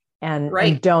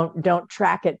and don't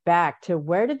track it back to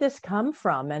where did this come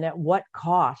from and at what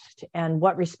cost and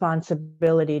what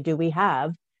responsibility do we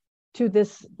have to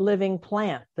this living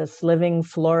plant, this living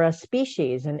flora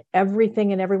species and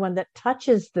everything and everyone that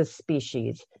touches this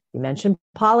species. You mentioned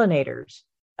pollinators,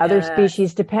 other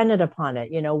species dependent upon it.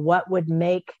 What would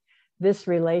make this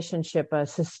relationship a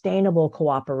sustainable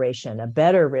cooperation, a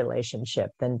better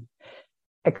relationship than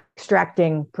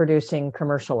extracting, producing,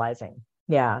 commercializing?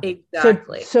 Yeah,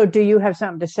 exactly. So do you have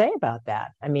something to say about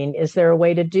that? Is there a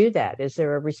way to do that? Is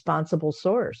there a responsible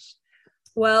source?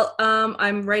 Well,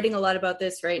 I'm writing a lot about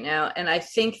this right now. And I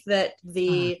think that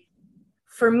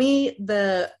for me,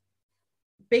 the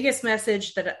biggest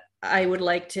message that I would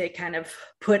like to kind of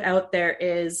put out there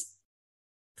is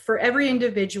for every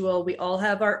individual, we all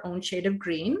have our own shade of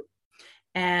green.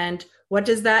 And what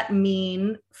does that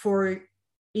mean for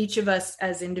each of us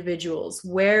as individuals?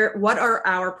 What are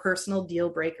our personal deal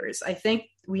breakers? I think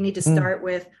we need to start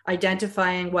with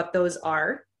identifying what those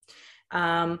are.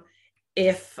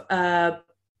 If a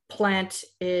plant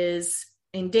is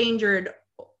endangered,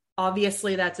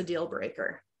 obviously that's a deal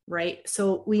breaker, right?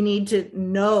 So we need to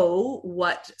know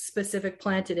what specific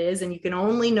plant it is. And you can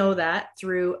only know that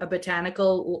through a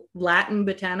Latin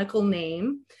botanical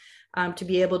name to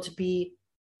be able to be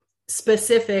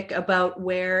specific about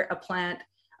where a plant,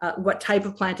 what type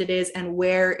of plant it is and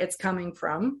where it's coming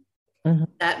from.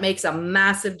 That makes a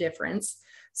massive difference.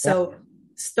 So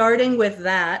starting with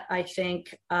that, I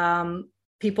think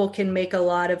people can make a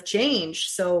lot of change.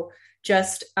 So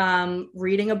just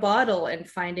reading a bottle and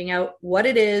finding out what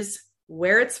it is,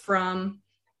 where it's from,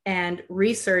 and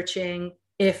researching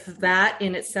if that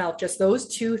in itself, just those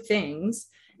two things,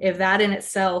 if that in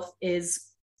itself is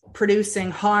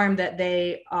producing harm that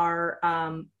they are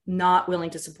not willing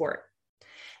to support.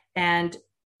 And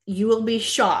you will be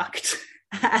shocked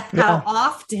at how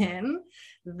often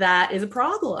that is a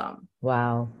problem.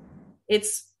 Wow.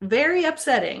 It's very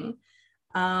upsetting.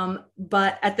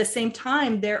 But at the same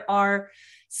time, there are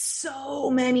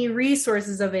so many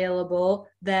resources available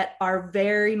that are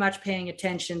very much paying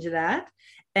attention to that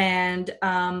and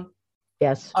are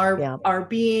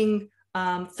being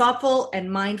thoughtful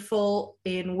and mindful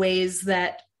in ways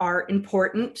that are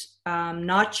important,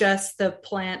 not just the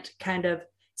plant kind of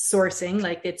sourcing,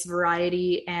 like its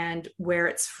variety and where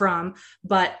it's from,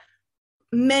 but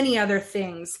many other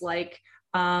things like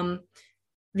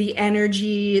the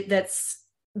energy that's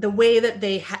the way that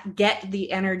they get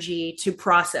the energy to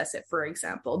process it. For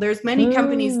example, there's many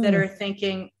companies that are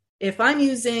thinking, if I'm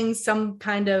using some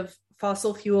kind of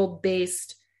fossil fuel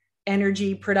based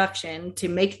energy production to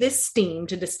make this steam,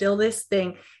 to distill this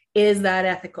thing, is that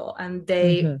ethical? And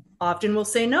they often will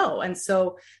say no. And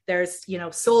so there's,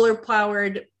 solar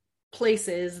powered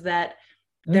places that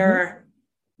they're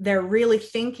really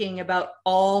thinking about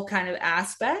all kind of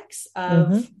aspects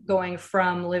of going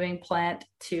from living plant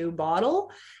to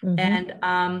bottle.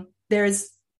 And there's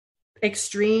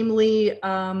extremely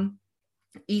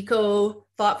eco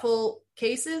thoughtful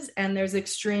cases, and there's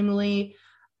extremely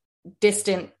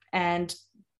distant and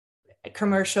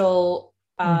commercial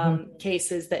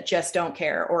cases that just don't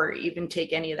care or even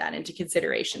take any of that into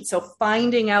consideration. So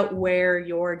finding out where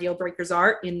your deal breakers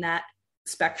are in that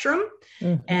spectrum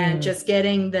and just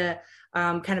getting the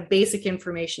kind of basic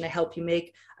information to help you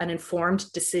make an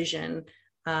informed decision,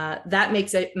 that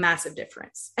makes a massive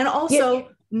difference. And also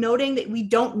noting that we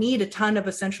don't need a ton of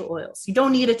essential oils. You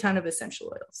don't need a ton of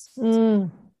essential oils.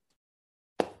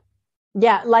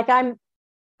 Yeah, like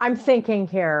I'm thinking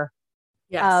here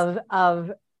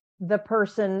of the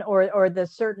person or the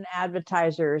certain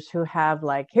advertisers who have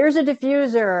like, here's a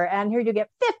diffuser and here you get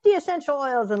 50 essential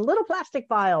oils in little plastic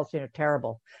vials,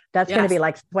 terrible. That's going to be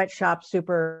like sweatshop,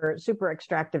 super, super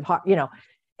extractive,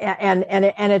 and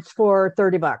it's for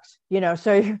 $30,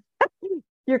 so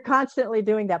you're constantly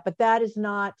doing that, but that is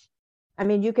not,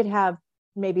 you could have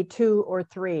maybe 2 or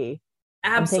 3.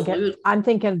 Absolutely. I'm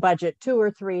thinking budget 2 or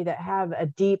 3 that have a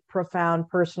deep, profound,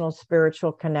 personal,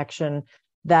 spiritual connection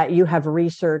that you have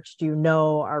researched,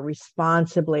 are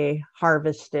responsibly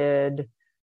harvested,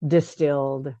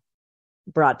 distilled,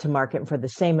 brought to market for the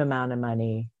same amount of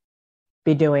money,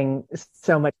 be doing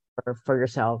so much for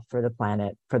yourself, for the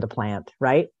planet, for the plant,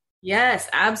 right? Yes,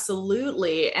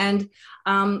 absolutely. And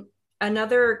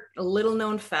another little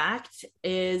known fact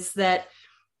is that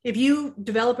if you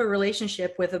develop a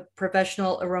relationship with a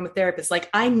professional aromatherapist, like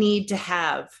I need to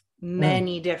have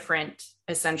many different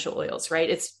essential oils, right?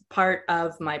 It's part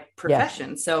of my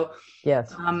profession. So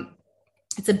it's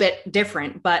a bit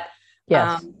different, but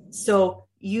so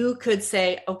you could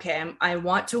say, okay, I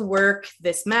want to work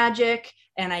this magic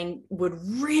and I would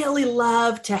really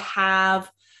love to have,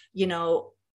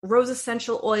 rose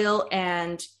essential oil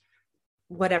and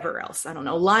whatever else, I don't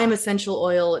know, lime essential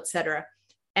oil, etc.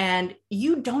 And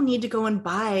you don't need to go and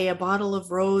buy a bottle of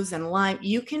rose and lime.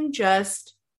 You can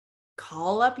just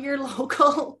call up your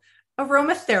local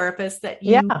aromatherapist that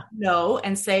you know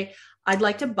and say, I'd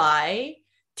like to buy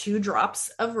 2 drops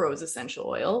of rose essential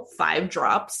oil, 5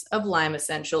 drops of lime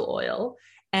essential oil,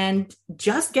 and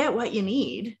just get what you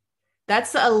need.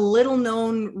 That's a little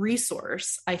known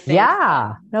resource, I think.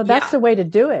 Yeah, no, that's the way to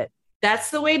do it.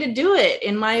 That's the way to do it,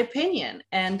 in my opinion.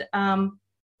 And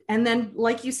then,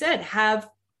 like you said, have,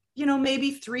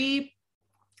 maybe 3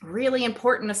 really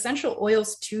important essential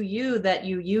oils to you that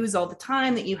you use all the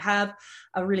time, that you have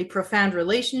a really profound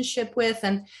relationship with.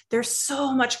 And there's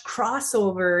so much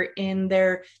crossover in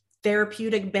their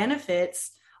therapeutic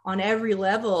benefits on every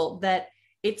level that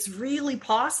it's really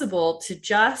possible to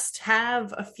just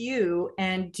have a few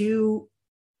and do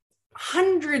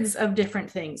hundreds of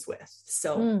different things with.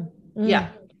 So, yeah.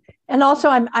 And also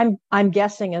I'm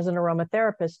guessing as an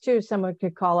aromatherapist too, someone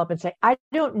could call up and say, I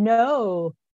don't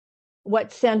know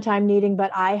what scent I'm needing, but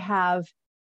I'm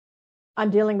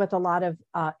dealing with a lot of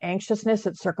anxiousness.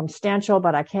 It's circumstantial,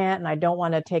 but I can't, and I don't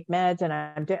want to take meds, and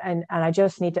I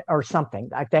just need to, or something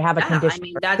like they have a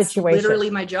condition. That's situation.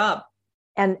 Literally my job.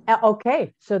 And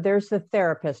okay, so there's the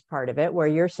therapist part of it where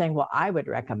you're saying, well, I would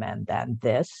recommend then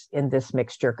this in this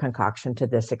mixture concoction to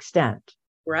this extent.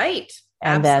 Right.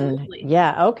 And absolutely.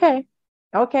 Then,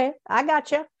 okay. I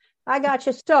got you.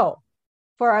 So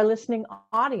for our listening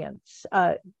audience,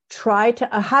 try to,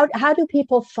 how do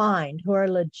people find who are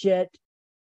legit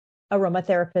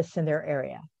aromatherapists in their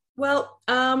area? Well,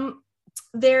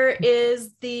 there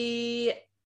is the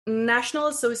National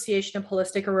Association of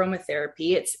Holistic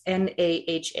Aromatherapy. It's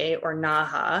NAHA or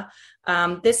NAHA.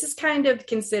 This is kind of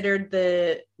considered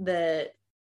the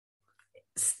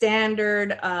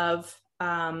standard of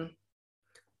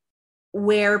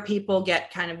where people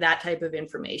get kind of that type of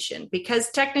information,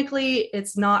 because technically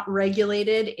it's not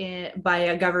regulated by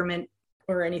a government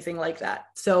or anything like that.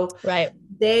 So right.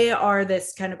 They are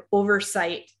this kind of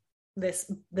oversight, this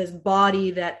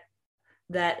body that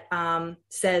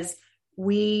says,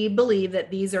 we believe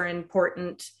that these are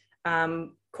important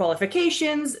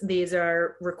qualifications, these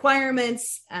are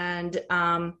requirements, and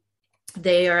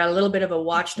they are a little bit of a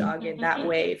watchdog in that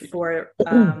way for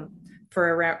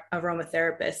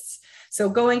aromatherapists. So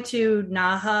going to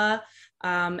NAHA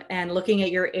and looking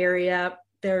at your area,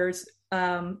 there's,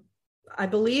 I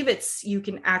believe you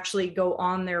can actually go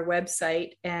on their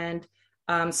website and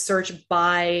search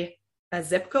by a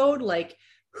zip code, like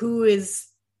who is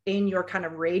in your kind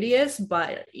of radius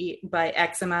by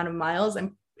X amount of miles.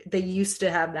 And they used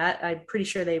to have that. I'm pretty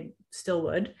sure they still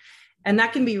would. And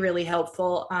that can be really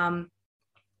helpful.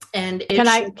 And can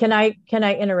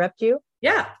I interrupt you?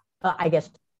 Yeah. I guess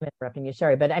I'm interrupting you.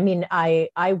 Sorry. But I mean, I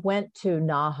went to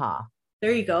NAHA.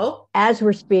 There you go. As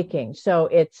we're speaking. So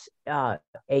it's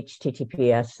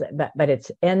HTTPS, but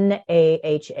it's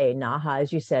NAHA, NAHA,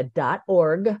 as you said,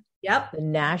 .org. Yep. The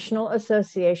National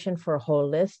Association for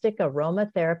Holistic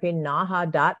Aromatherapy,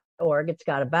 NAHA.org. It's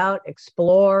got about,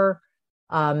 explore,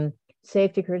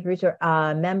 safety, research,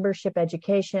 membership,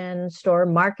 education, store,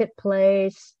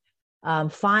 marketplace,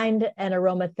 find an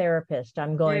aromatherapist.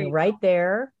 I'm going right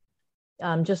there,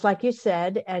 just like you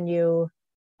said, and you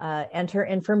enter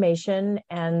information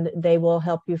and they will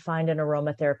help you find an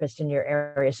aromatherapist in your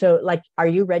area. So like, are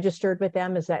you registered with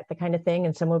them? Is that the kind of thing?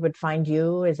 And someone would find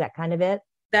you? Is that kind of it?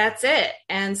 That's it.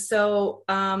 And so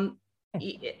I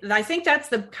think that's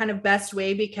the kind of best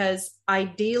way, because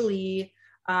ideally,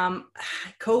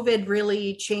 COVID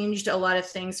really changed a lot of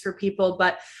things for people,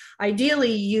 but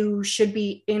ideally you should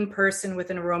be in person with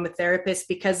an aromatherapist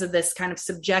because of this kind of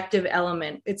subjective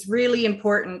element. It's really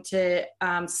important to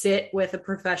sit with a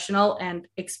professional and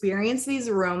experience these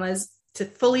aromas to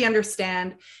fully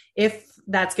understand if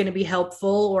that's going to be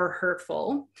helpful or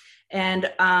hurtful. And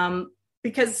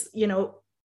because,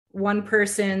 one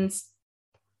person's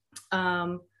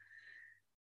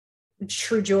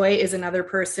true joy is another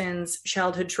person's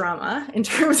childhood trauma in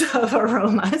terms of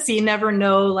aromas. You never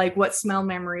know like what smell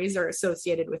memories are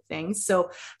associated with things.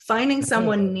 So finding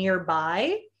someone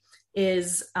nearby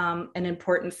is an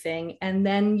important thing. And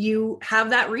then you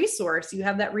have that resource. You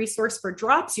have that resource for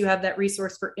drops. You have that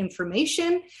resource for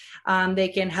information. They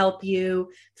can help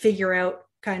you figure out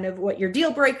kind of what your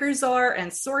deal breakers are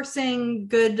and sourcing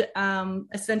good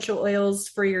essential oils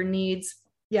for your needs.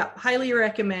 Yeah, highly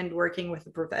recommend working with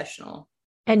a professional.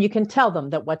 And you can tell them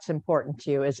that what's important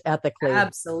to you is ethically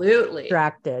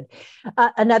extracted.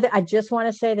 I just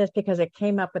want to say this because it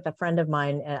came up with a friend of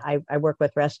mine. I work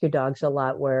with rescue dogs a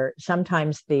lot, where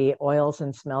sometimes the oils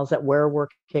and smells that we're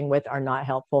working with are not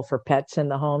helpful for pets in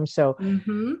the home. So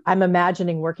I'm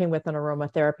imagining working with an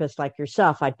aromatherapist like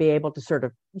yourself, I'd be able to sort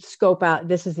of scope out,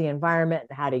 this is the environment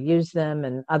and how to use them,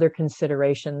 and other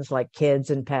considerations like kids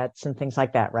and pets and things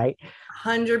like that, right?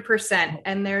 100%.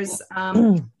 And there's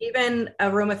even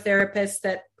aromatherapists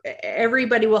that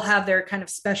everybody will have their kind of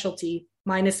specialty.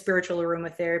 Mine is spiritual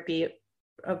aromatherapy,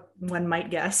 one might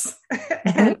guess.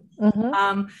 And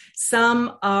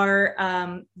some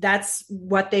are, that's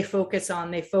what they focus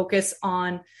on. They focus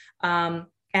on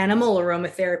animal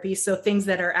aromatherapy. So things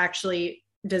that are actually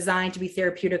designed to be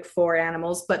therapeutic for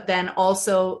animals. But then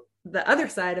also the other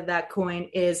side of that coin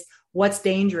is what's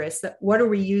dangerous, that what are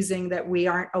we using that we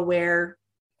aren't aware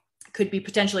could be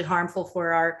potentially harmful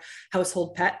for our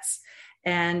household pets.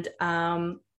 And,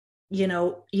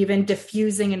 even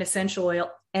diffusing an essential oil,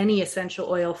 any essential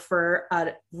oil for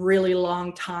a really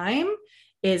long time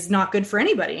is not good for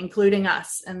anybody, including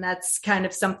us. And that's kind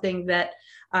of something that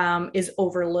is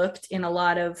overlooked in a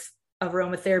lot of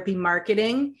aromatherapy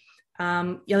marketing.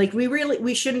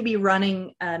 We shouldn't be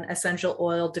running an essential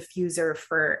oil diffuser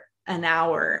for an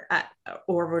hour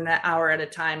or an hour at a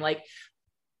time. Like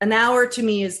an hour to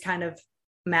me is kind of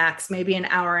max, maybe an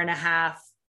hour and a half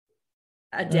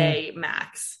a day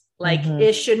max. Like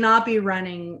it should not be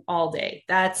running all day.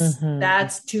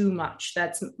 That's too much.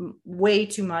 That's way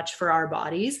too much for our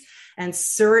bodies. And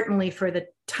certainly for the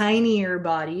tinier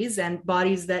bodies and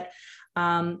bodies that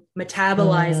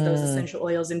metabolize those essential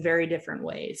oils in very different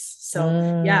ways.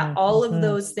 So all of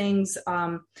those things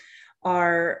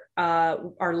are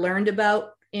learned about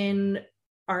in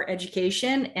our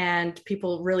education, and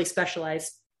people really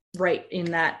specialize right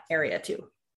in that area too.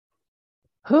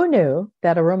 Who knew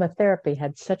that aromatherapy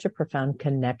had such a profound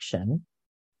connection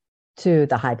to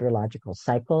the hydrological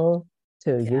cycle,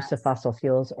 to use of fossil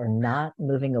fuels or not,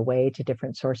 moving away to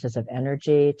different sources of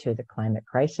energy, to the climate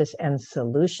crisis and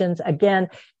solutions? Again,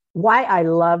 why I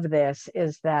love this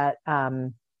is that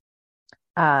the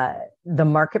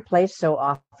marketplace so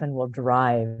often will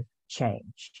drive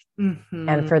change. Mm-hmm.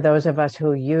 And for those of us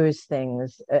who use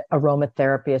things,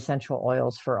 aromatherapy, essential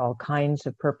oils for all kinds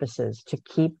of purposes, to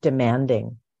keep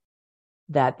demanding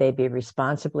that they be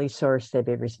responsibly sourced, they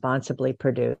be responsibly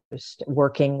produced,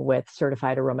 working with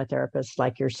certified aromatherapists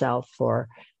like yourself for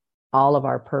all of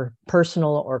our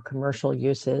personal or commercial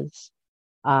uses,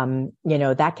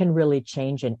 that can really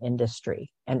change an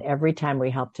industry. And every time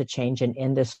we help to change an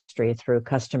industry through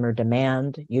customer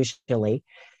demand, usually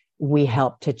we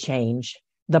help to change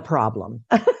the problem.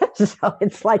 So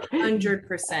it's like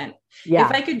 100%. Yeah.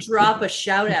 If I could drop a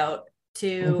shout out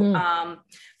to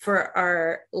for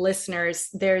our listeners,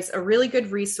 there's a really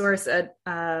good resource.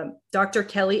 Dr.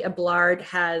 Kelly Ablard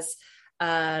has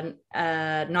a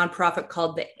nonprofit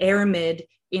called the Aramid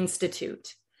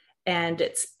Institute, and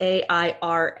it's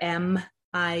AIRMID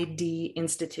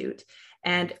Institute.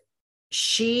 And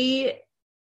she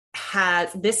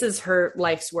has, this is her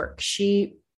life's work.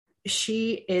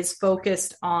 She is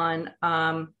focused on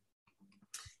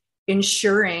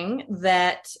ensuring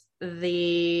that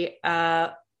the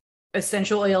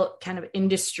essential oil kind of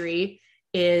industry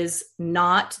is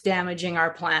not damaging our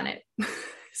planet.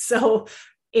 So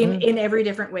in every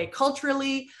different way,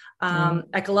 culturally,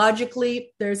 ecologically,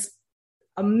 there's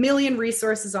a million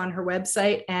resources on her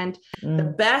website. And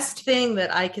the best thing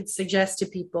that I could suggest to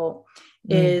people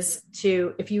is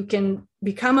to, if you can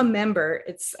become a member,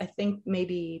 it's, I think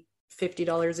maybe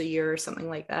 $50 a year or something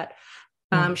like that.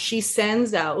 She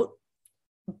sends out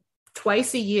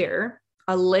twice a year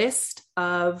a list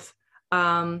of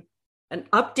an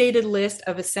updated list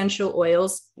of essential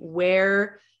oils,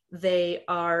 where they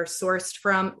are sourced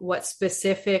from, what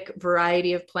specific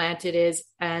variety of plant it is,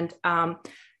 and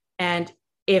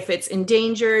if it's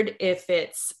endangered, if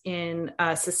it's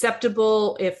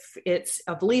susceptible, if it's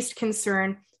of least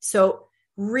concern. So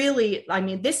really, I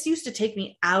mean, this used to take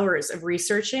me hours of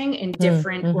researching in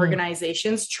different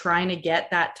organizations trying to get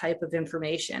that type of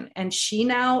information. And she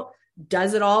now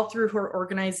does it all through her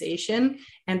organization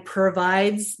and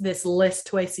provides this list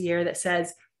twice a year that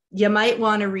says, you might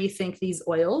want to rethink these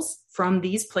oils from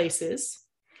these places,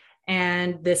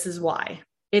 and this is why.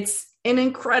 It's an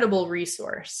incredible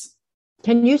resource.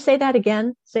 Can you say that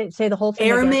again? Say the whole thing.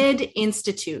 Aramid again.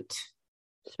 Institute.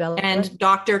 Spell it. And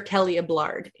Dr. Kelly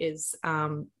Ablard is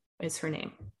her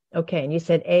name. Okay, and you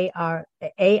said AIRMID.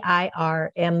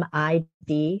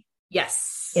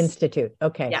 Yes. Institute.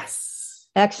 Okay. Yes.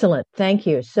 Excellent. Thank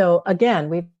you. So again,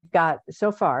 we've got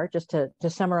so far, just to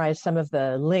summarize some of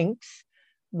the links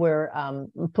we're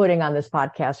putting on this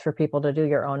podcast for people to do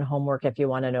your own homework. If you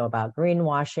want to know about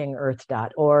greenwashing,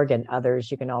 earth.org and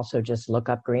others, you can also just look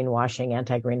up greenwashing,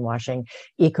 anti-greenwashing.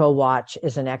 EcoWatch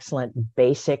is an excellent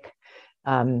basic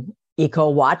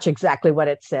EcoWatch, exactly what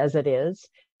it says it is.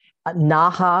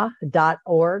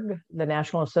 NAHA.org, the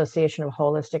National Association of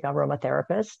Holistic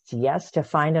Aromatherapists. Yes, to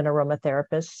find an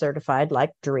aromatherapist certified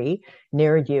like Dree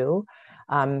near you.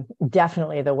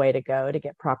 Definitely the way to go to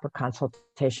get proper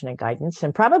consultation and guidance,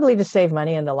 and probably to save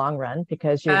money in the long run,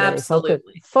 because you're really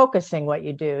focusing what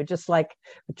you do, just like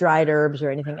dried herbs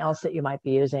or anything else that you might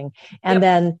be using. And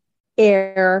then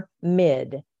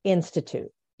Aramid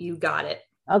Institute. You got it.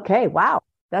 Okay. Wow.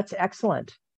 That's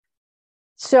excellent.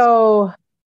 So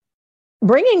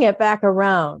bringing it back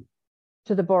around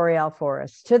to the boreal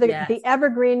forest, to the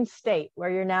Evergreen State where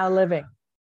you're now living,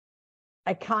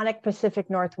 iconic Pacific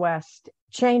Northwest,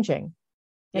 changing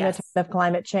in a time of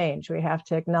climate change. We have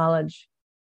to acknowledge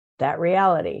that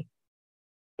reality.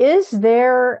 Is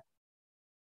there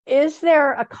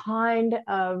a kind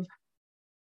of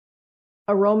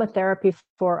aromatherapy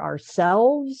for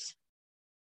ourselves,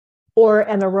 or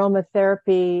an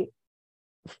aromatherapy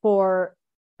for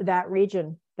that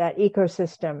region, that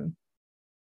ecosystem,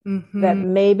 that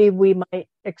maybe we might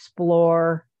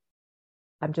explore?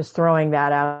 I'm just throwing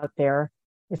that out there.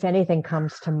 If anything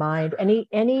comes to mind,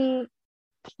 any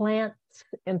plants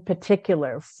in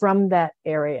particular from that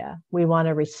area we want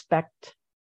to respect,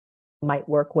 might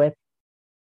work with?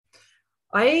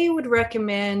 I would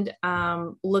recommend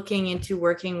looking into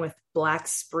working with black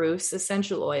spruce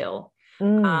essential oil.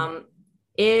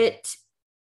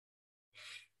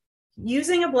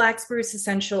 Using a black spruce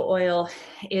essential oil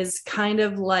is kind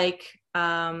of like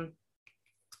a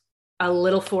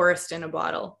little forest in a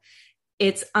bottle.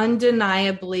 It's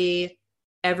undeniably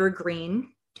evergreen.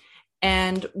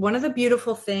 And one of the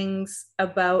beautiful things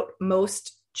about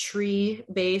most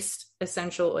tree-based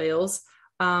essential oils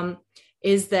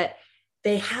is that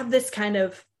they have this kind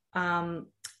of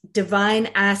divine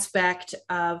aspect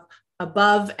of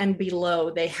above and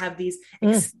below. They have these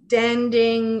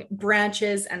extending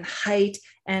branches and height,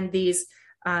 and these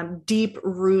deep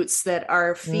roots that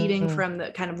are feeding from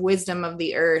the kind of wisdom of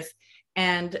the earth.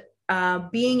 And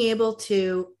being able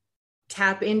to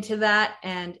tap into that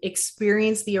and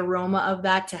experience the aroma of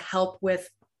that to help with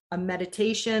a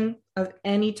meditation of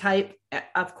any type.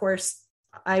 Of course,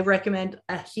 I recommend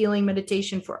a healing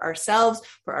meditation for ourselves,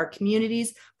 for our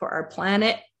communities, for our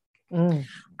planet.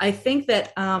 I think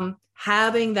that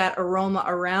having that aroma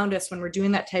around us when we're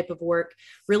doing that type of work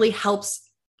really helps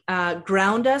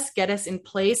ground us, get us in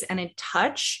place and in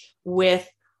touch with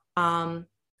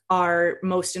our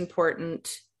most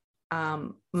important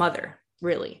mother,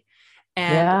 really.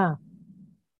 And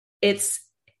it's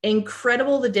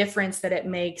incredible the difference that it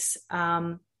makes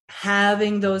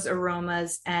having those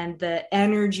aromas and the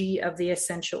energy of the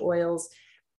essential oils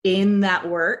in that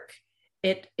work.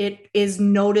 It is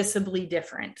noticeably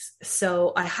different.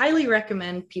 So I highly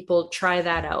recommend people try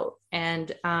that out.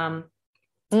 And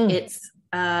it's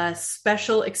a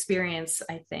special experience.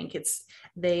 I think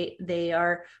they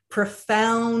are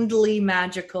profoundly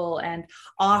magical and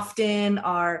often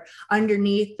are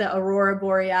underneath the aurora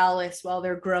borealis while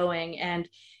they're growing. And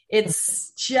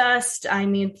it's just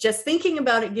thinking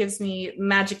about it gives me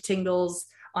magic tingles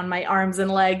on my arms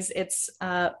and legs. It's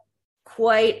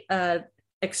quite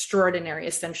extraordinary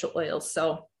essential oils.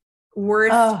 So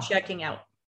worth checking out.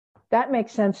 That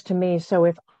makes sense to me. So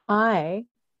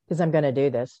because I'm going to do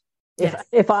this,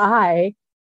 if I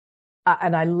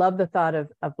and I love the thought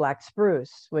of black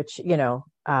spruce, which, here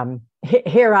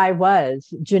I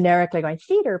was generically going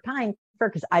cedar, pine, fir,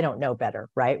 because I don't know better,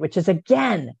 right? Which is,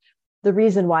 again, the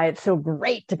reason why it's so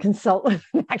great to consult with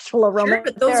an actual aromatherapist. Sure,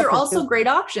 but those are also great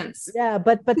options. Yeah,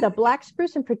 but the black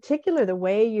spruce in particular, the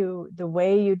way you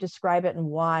describe it and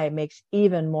why makes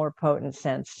even more potent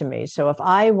sense to me. So if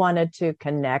I wanted to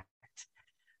connect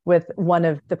with one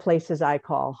of the places I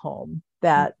call home,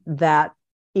 that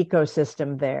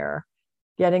ecosystem there,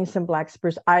 getting some black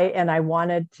spruce. I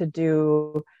wanted to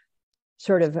do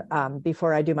sort of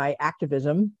before I do my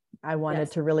activism, I wanted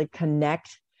to really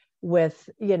connect with,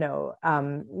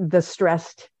 the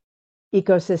stressed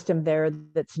ecosystem there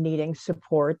that's needing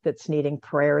support, that's needing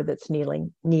prayer, that's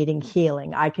needing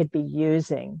healing. I could be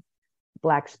using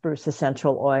black spruce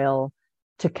essential oil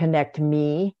to connect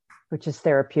me, which is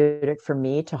therapeutic for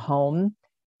me, to home,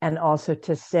 and also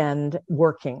to send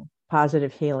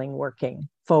positive healing working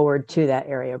forward to that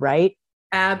area, right?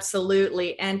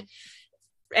 Absolutely. And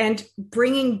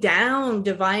bringing down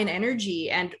divine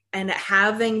energy and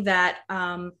having that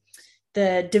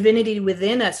the divinity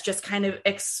within us just kind of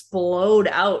explode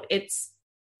out. It's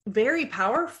very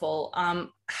powerful.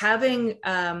 Having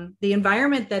the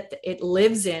environment that it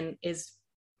lives in is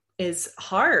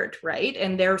hard, right?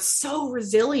 And they're so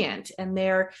resilient and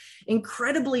they're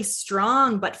incredibly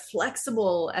strong, but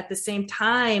flexible at the same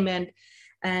time. And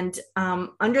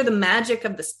under the magic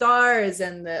of the stars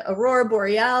and the aurora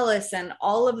borealis and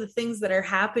all of the things that are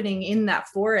happening in that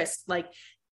forest, like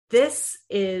this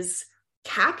is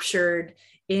captured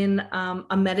in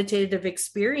a meditative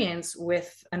experience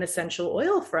with an essential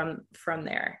oil from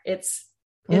there. It's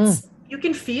you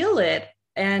can feel it.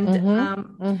 And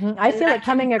I feel it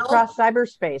coming across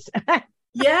cyberspace.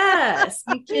 Yes,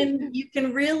 you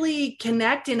can really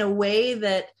connect in a way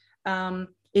that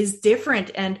is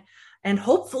different and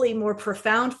hopefully more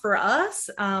profound for us,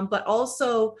 but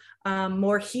also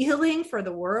more healing for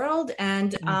the world,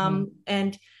 and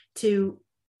to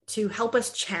help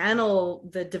us channel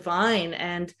the divine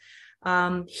and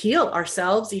heal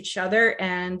ourselves, each other,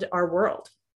 and our world.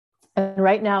 And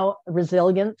right now,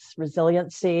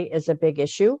 resiliency is a big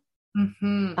issue.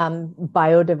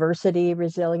 Biodiversity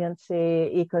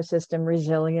resiliency, ecosystem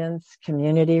resilience,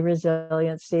 community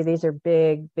resiliency. These are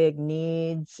big, big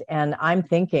needs. And I'm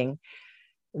thinking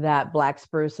that black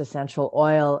spruce essential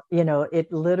oil,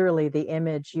 it literally, the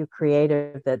image you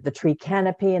created, the tree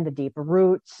canopy and the deep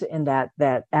roots, and that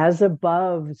as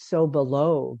above, so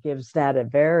below, gives that a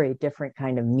very different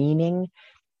kind of meaning.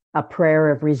 A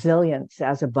prayer of resilience,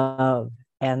 as above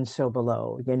and so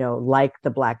below, like the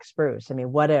black spruce. I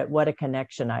mean, what a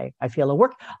connection. I feel a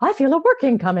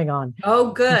working coming on.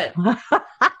 Oh, good.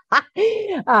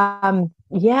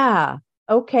 Yeah.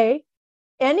 Okay.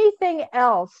 Anything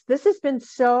else? This has been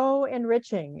so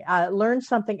enriching. Learn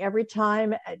something every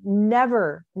time.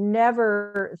 Never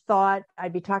thought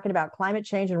I'd be talking about climate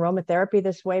change and aromatherapy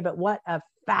this way, but what a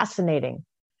fascinating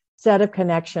set of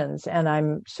connections. And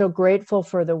I'm so grateful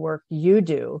for the work you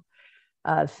do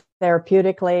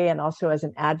therapeutically and also as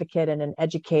an advocate and an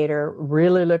educator.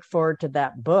 Really look forward to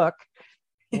that book.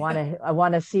 I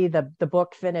want to see the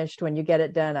book finished when you get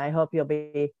it done. I hope you'll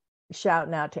be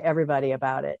shouting out to everybody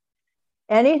about it.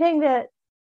 Anything that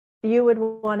you would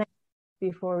want to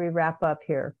before we wrap up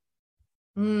here?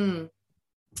 I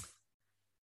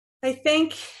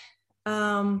think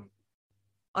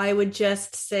I would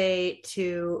just say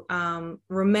to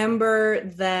remember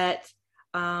that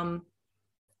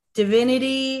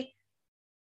divinity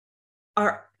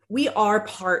we are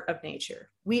part of nature.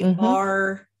 We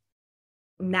are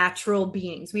natural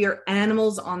beings. We are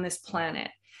animals on this planet.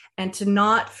 And to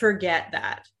not forget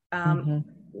that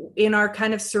in our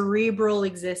kind of cerebral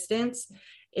existence,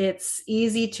 it's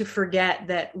easy to forget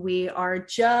that we are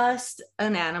just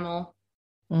an animal,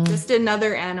 just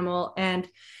another animal. And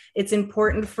it's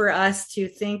important for us to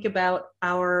think about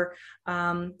our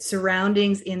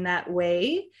surroundings in that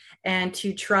way and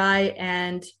to try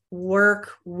and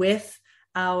work with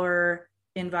our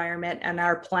environment and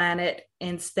our planet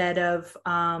instead of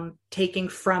taking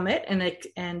from it and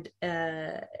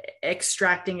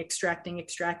extracting,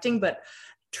 but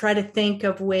try to think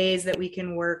of ways that we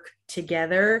can work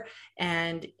together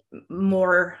and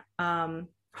more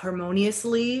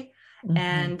harmoniously.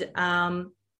 And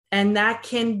that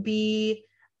can be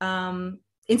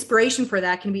inspiration for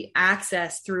that can be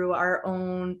accessed through our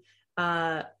own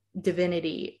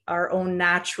divinity, our own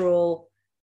natural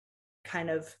kind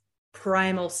of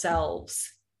primal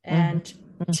selves, and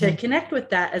to connect with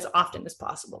that as often as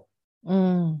possible.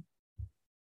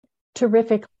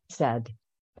 Terrific said.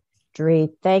 Dree,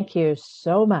 thank you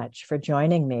so much for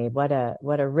joining me. What a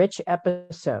rich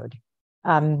episode.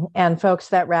 And folks,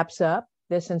 that wraps up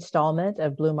this installment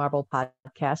of Blue Marble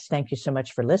Podcast. Thank you so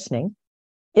much for listening.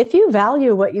 If you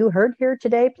value what you heard here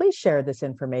today, please share this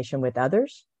information with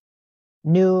others.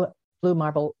 New Blue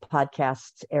Marble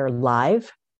podcasts air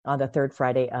live on the third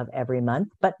Friday of every month,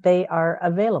 but they are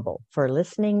available for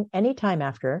listening anytime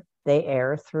after they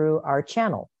air through our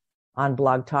channel on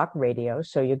Blog Talk Radio.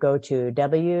 So you go to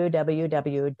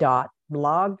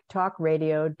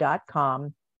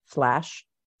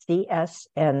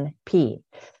www.blogtalkradio.com/CSNP.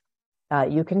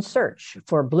 You can search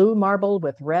for Blue Marble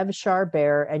with Char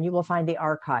Bear, and you will find the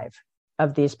archive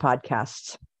of these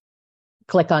podcasts.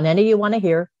 Click on any you want to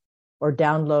hear or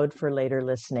download for later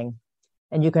listening.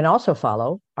 And you can also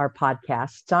follow our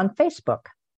podcasts on Facebook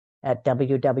at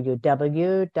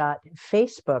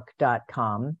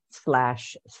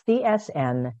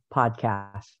www.facebook.com/CSN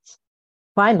podcasts.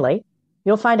 Finally,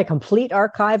 you'll find a complete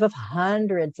archive of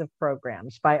hundreds of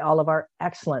programs by all of our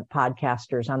excellent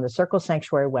podcasters on the Circle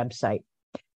Sanctuary website,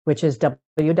 which is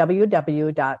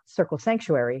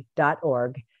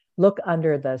www.circlesanctuary.org. Look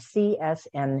under the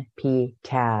CSNP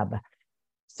tab.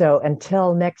 So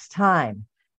until next time,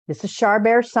 this is Char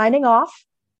Bear signing off.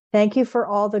 Thank you for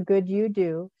all the good you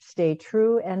do. Stay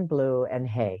true and blue. And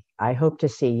hey, I hope to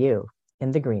see you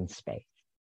in the green space.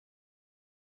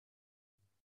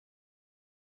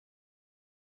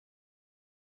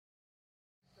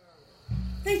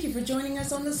 Thank you for joining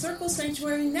us on the Circle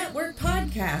Sanctuary Network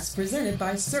podcast, presented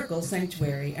by Circle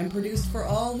Sanctuary and produced for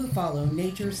all who follow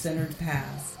nature-centered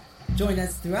paths. Join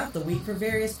us throughout the week for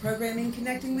various programming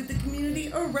connecting with the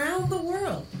community around the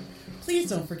world.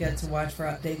 Please don't forget to watch for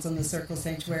updates on the Circle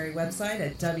Sanctuary website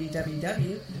at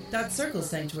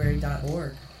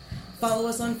www.circlesanctuary.org. Follow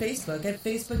us on Facebook at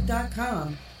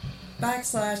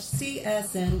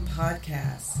facebook.com/CSN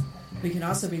Podcasts. We can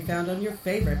also be found on your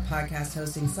favorite podcast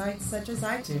hosting sites such as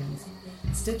iTunes,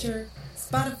 Stitcher,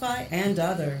 Spotify, and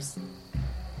others.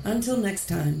 Until next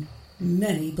time,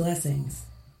 many blessings.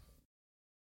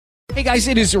 Hey guys,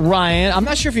 it is Ryan. I'm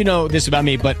not sure if you know this about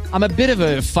me, but I'm a bit of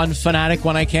a fun fanatic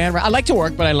when I can. I like to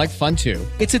work, but I like fun too.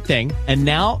 It's a thing. And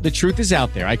now the truth is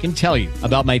out there. I can tell you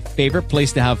about my favorite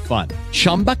place to have fun.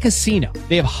 Chumba Casino.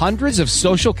 They have hundreds of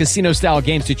social casino style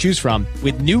games to choose from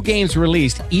with new games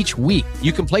released each week.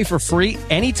 You can play for free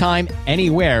anytime,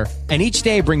 anywhere. And each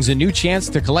day brings a new chance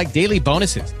to collect daily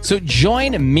bonuses. So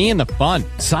join me in the fun.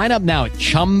 Sign up now at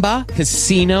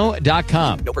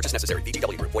ChumbaCasino.com. No purchase necessary.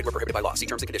 VGW Group. Void where prohibited by law. See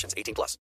terms and conditions. 18+.